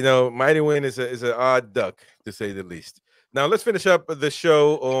Mighty Win is an odd duck, to say the least. Now let's finish up the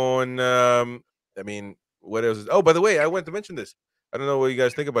show on what else? Oh, by the way, I went to mention this. I don't know what you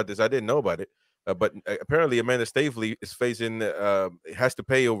guys think about this. I didn't know about it. But apparently Amanda Stavely is facing has to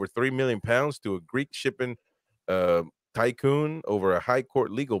pay over £3 million to a Greek shipping tycoon over a high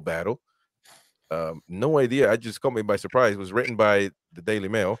court legal battle. No idea. I just caught me by surprise. It was written by the Daily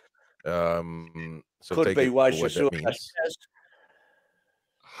Mail. So could be why she's so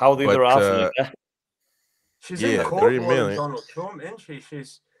how the other half. She's in court with Donald Trump, isn't she?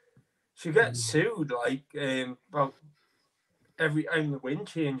 She gets sued like about every time the wind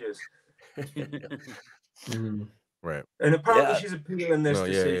changes. Right. And apparently she's appealing this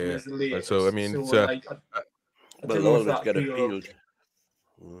decision as the latest. So I mean, I don't know if that's got appealed.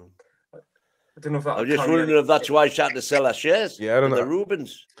 I don't know if that. I'm just wondering if that's why she had to sell her shares. Yeah, I don't know. The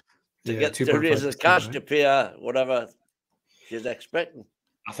Rubens to get to raise the cash to pay her whatever she's expecting.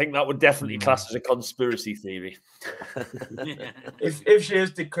 I think that would definitely class as a conspiracy theory. If she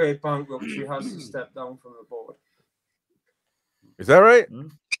is declared bankrupt, she has to step down from the board. Is that right?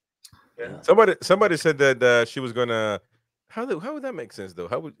 Yeah. Somebody said that she was gonna. How would that make sense though?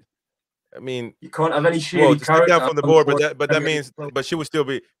 How would I mean? You can't have any shady step down from the board, but that means she would still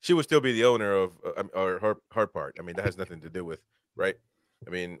be the owner of or her part. I mean, that has nothing to do with right. I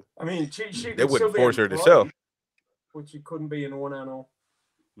mean, she they wouldn't force her to sell, but she couldn't be an owner. No.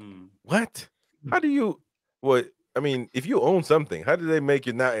 What? How do you? What? I mean, if you own something, how do they make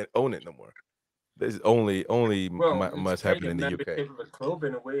you not own it no more? This is only must happen in the UK. Of a club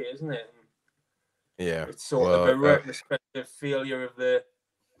in a way, isn't it? Yeah. It's sort of a retrospective failure of the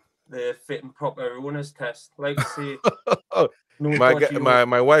fit and proper owners test. Like say,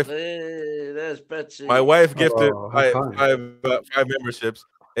 my wife. There's Betsy. My wife gifted five memberships,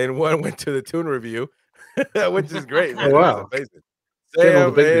 and one went to the Tune Review, which is great. Man. Oh, wow. That's amazing.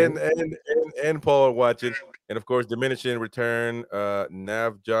 Sam and Paul are watching, and of course, Diminishing Return,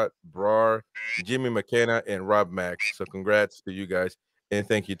 Navjot Brar, Jimmy McKenna, and Rob Max. So congrats to you guys, and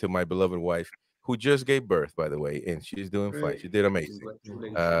thank you to my beloved wife. who just gave birth, by the way, and she's doing fine. She did amazing.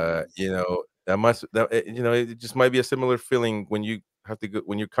 You know, it just might be a similar feeling when you have to go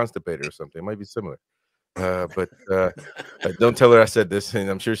when you're constipated or something. It might be similar. But don't tell her I said this, and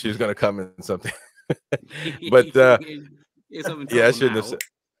I'm sure she's gonna comment something. But yeah, I shouldn't have.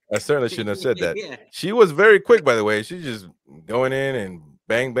 I certainly shouldn't have said that. Yeah. She was very quick, by the way. She's just going in and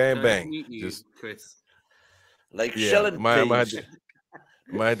bang, bang, bang. Just Chris, like yeah, shelling might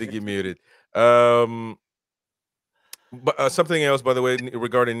have to get muted. But something else, by the way,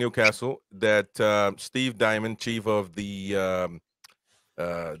 regarding Newcastle, that Steve Diamond, chief of the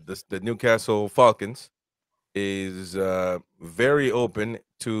Newcastle Falcons, is very open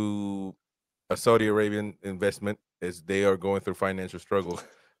to a Saudi Arabian investment as they are going through financial struggles.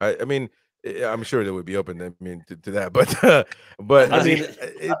 I mean, I'm sure they would be open. I mean, to that, but I mean,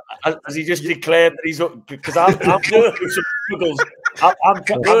 has he just declared that he's because I'm going through some struggles.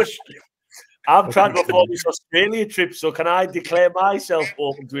 I'm trying to afford this Australia trip, so can I declare myself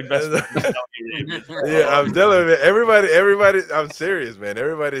open to investment? Yeah, I'm telling you, everybody. I'm serious, man.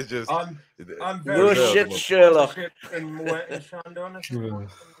 Everybody's just. I'm very shit, Sherlock.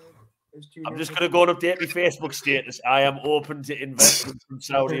 I'm just going to go and update my Facebook status. I am open to investment from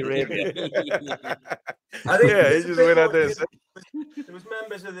Saudi Arabia. I think he just went out there and said. There was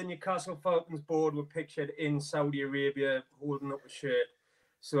members of the Newcastle Falcons board were pictured in Saudi Arabia holding up a shirt.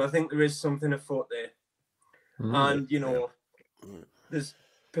 So I think there is something afoot there. And, you know, there's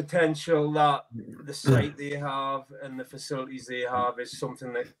potential that the site they have and the facilities they have is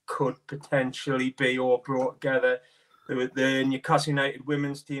something that could potentially be all brought together. The Newcastle United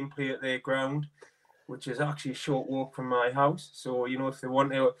women's team play at their ground, which is actually a short walk from my house. So, you know, if they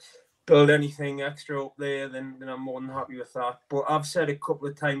want to build anything extra up there, then I'm more than happy with that. But I've said a couple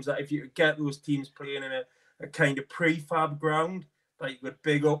of times that if you could get those teams playing in a kind of prefab ground, like you could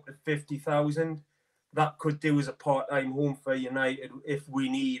big up to 50,000, that could do as a part-time home for United if we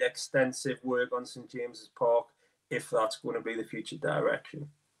need extensive work on St James's Park, if that's going to be the future direction.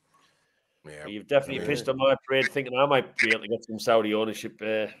 Yeah, you've definitely pissed on my parade, thinking I might be able to get some Saudi ownership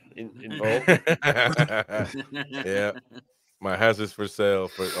involved. Yeah, my house is for sale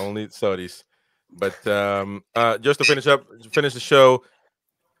for only Saudis. But just to finish the show,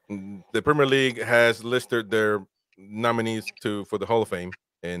 the Premier League has listed their nominees for the Hall of Fame,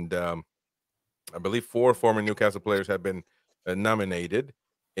 and I believe 4 former Newcastle players have been nominated.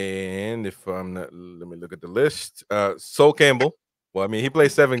 And if I'm not, let me look at the list. Sol Campbell. Well, I mean, he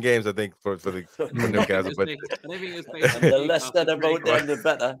played 7 games, I think, for Newcastle. But the less said about them, the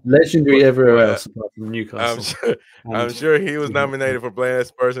better. Legendary everywhere else apart from Newcastle. I'm sure he was nominated for playing at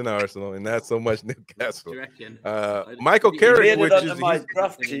Spurs and Arsenal, and not so much Newcastle. Michael Carrick, which is my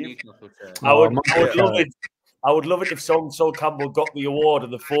draft team. I would love it. I would love it if Sol Campbell got the award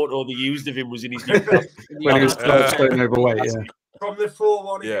and the photo they used of him was in his Newcastle. When he was overweight, yeah. From the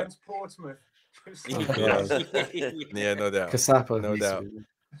 4-1 against Portsmouth. Yeah, no doubt. Kasapa, no doubt.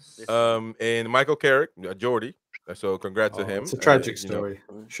 And Michael Carrick, Geordie. So congrats to him. It's a tragic story.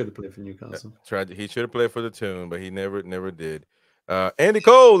 Should have played for Newcastle. Tragic. He should have played for the Toon, but he never did. Andy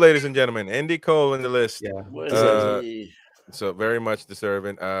Cole, ladies and gentlemen. Andy Cole in the list. Yeah. So very much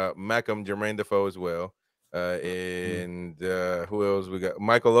deserving. Mackham, Jermaine Defoe as well. And who else we got?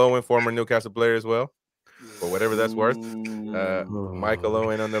 Michael Owen, former Newcastle player as well, for whatever that's worth. Michael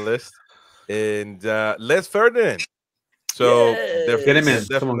Owen on the list. And Les Ferdinand. So get him in.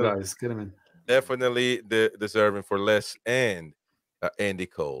 Come on, guys, get him in. Definitely deserving for Les and Andy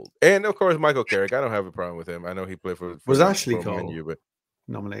Cole, and of course Michael Carrick. I don't have a problem with him. I know he played for was Ashley Cole Menu, but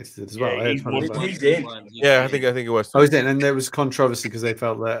nominated as well. He did. Yeah, I think it was. Oh, he did, and there was controversy because they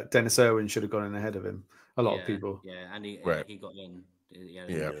felt that Dennis Irwin should have gone in ahead of him. A lot of people. Yeah, and he got in.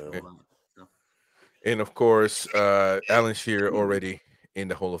 And of course, Alan Shearer already in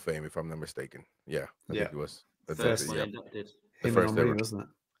the Hall of Fame, if I'm not mistaken. Yeah, I think it was. The first one inducted. The first ever, wasn't it?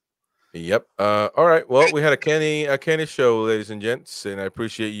 Yep. All right. Well, we had a Kenny show, ladies and gents, and I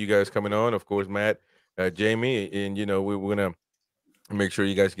appreciate you guys coming on. Of course, Matt, Jamie, and we're gonna make sure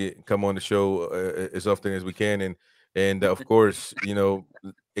you guys come on the show as often as we can, and of course,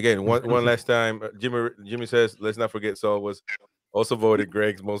 again, one last time, Jimmy says, let's not forget Saul was also voted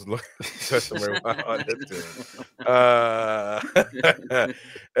Greg's most loyal customer on the team.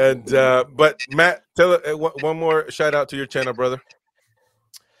 But Matt, tell one more shout out to your channel, brother.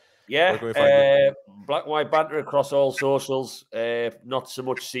 Yeah, Black and White Banter across all socials. Not so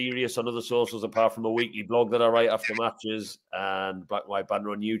much serious on other socials apart from a weekly blog that I write after matches, and Black and White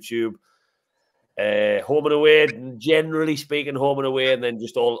Banter on YouTube. Home and away, generally speaking, home and away, and then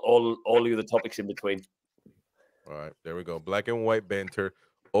just all the other topics in between. All right, there we go. Black and White Banter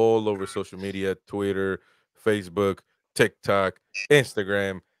all over social media, Twitter, Facebook, TikTok,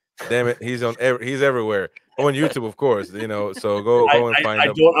 Instagram. Damn it, he's everywhere. On YouTube, of course, you know. So go and find him.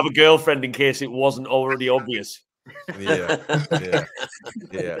 I don't have a girlfriend in case it wasn't already obvious. Yeah.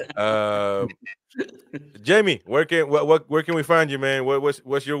 Jamie, where can we find you, man?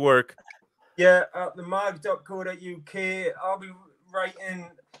 What's your work? Yeah, at the mag.co.uk. I'll be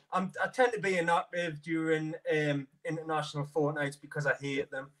writing. I tend to be inactive during international fortnights because I hate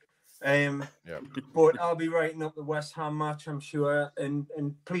them. But I'll be writing up the West Ham match, I'm sure, and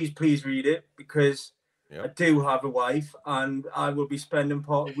please read it, because I do have a wife, and I will be spending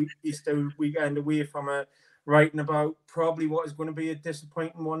part of Easter weekend away from her, writing about probably what is going to be a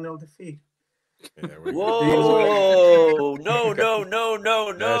disappointing 1-0 defeat. Yeah, whoa! No!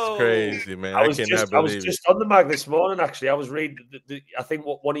 That's crazy, man. I was just on the mag this morning. Actually, I was reading. I think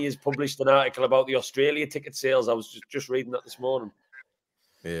one of you has published an article about the Australia ticket sales. I was just reading that this morning.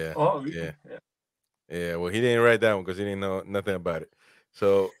 Yeah. Oh, yeah. Well, he didn't write that one because he didn't know nothing about it.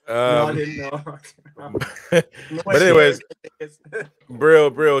 So no, I didn't know. But anyways,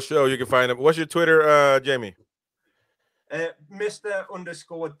 Brill Show. You can find him. What's your Twitter, Jamie?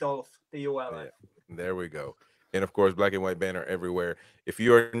 Mr._Dolph, DOLF. Yeah, there we go. And of course, Black and White Banner everywhere. If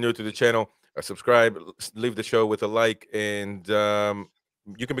you are new to the channel, subscribe, leave the show with a like, and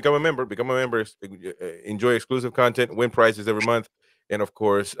you can become a member. Enjoy exclusive content, win prizes every month, and of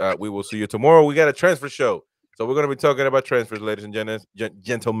course, we will see you tomorrow. We got a transfer show, so we're going to be talking about transfers, ladies and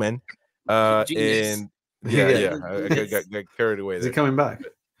gentlemen. And yeah, I got carried away. Is he coming back?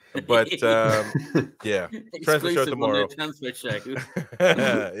 But yeah, transfer show tomorrow. Transfer show.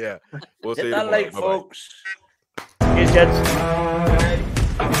 Yeah, we'll see you tomorrow. Hit that like, folks. Cheers, gents.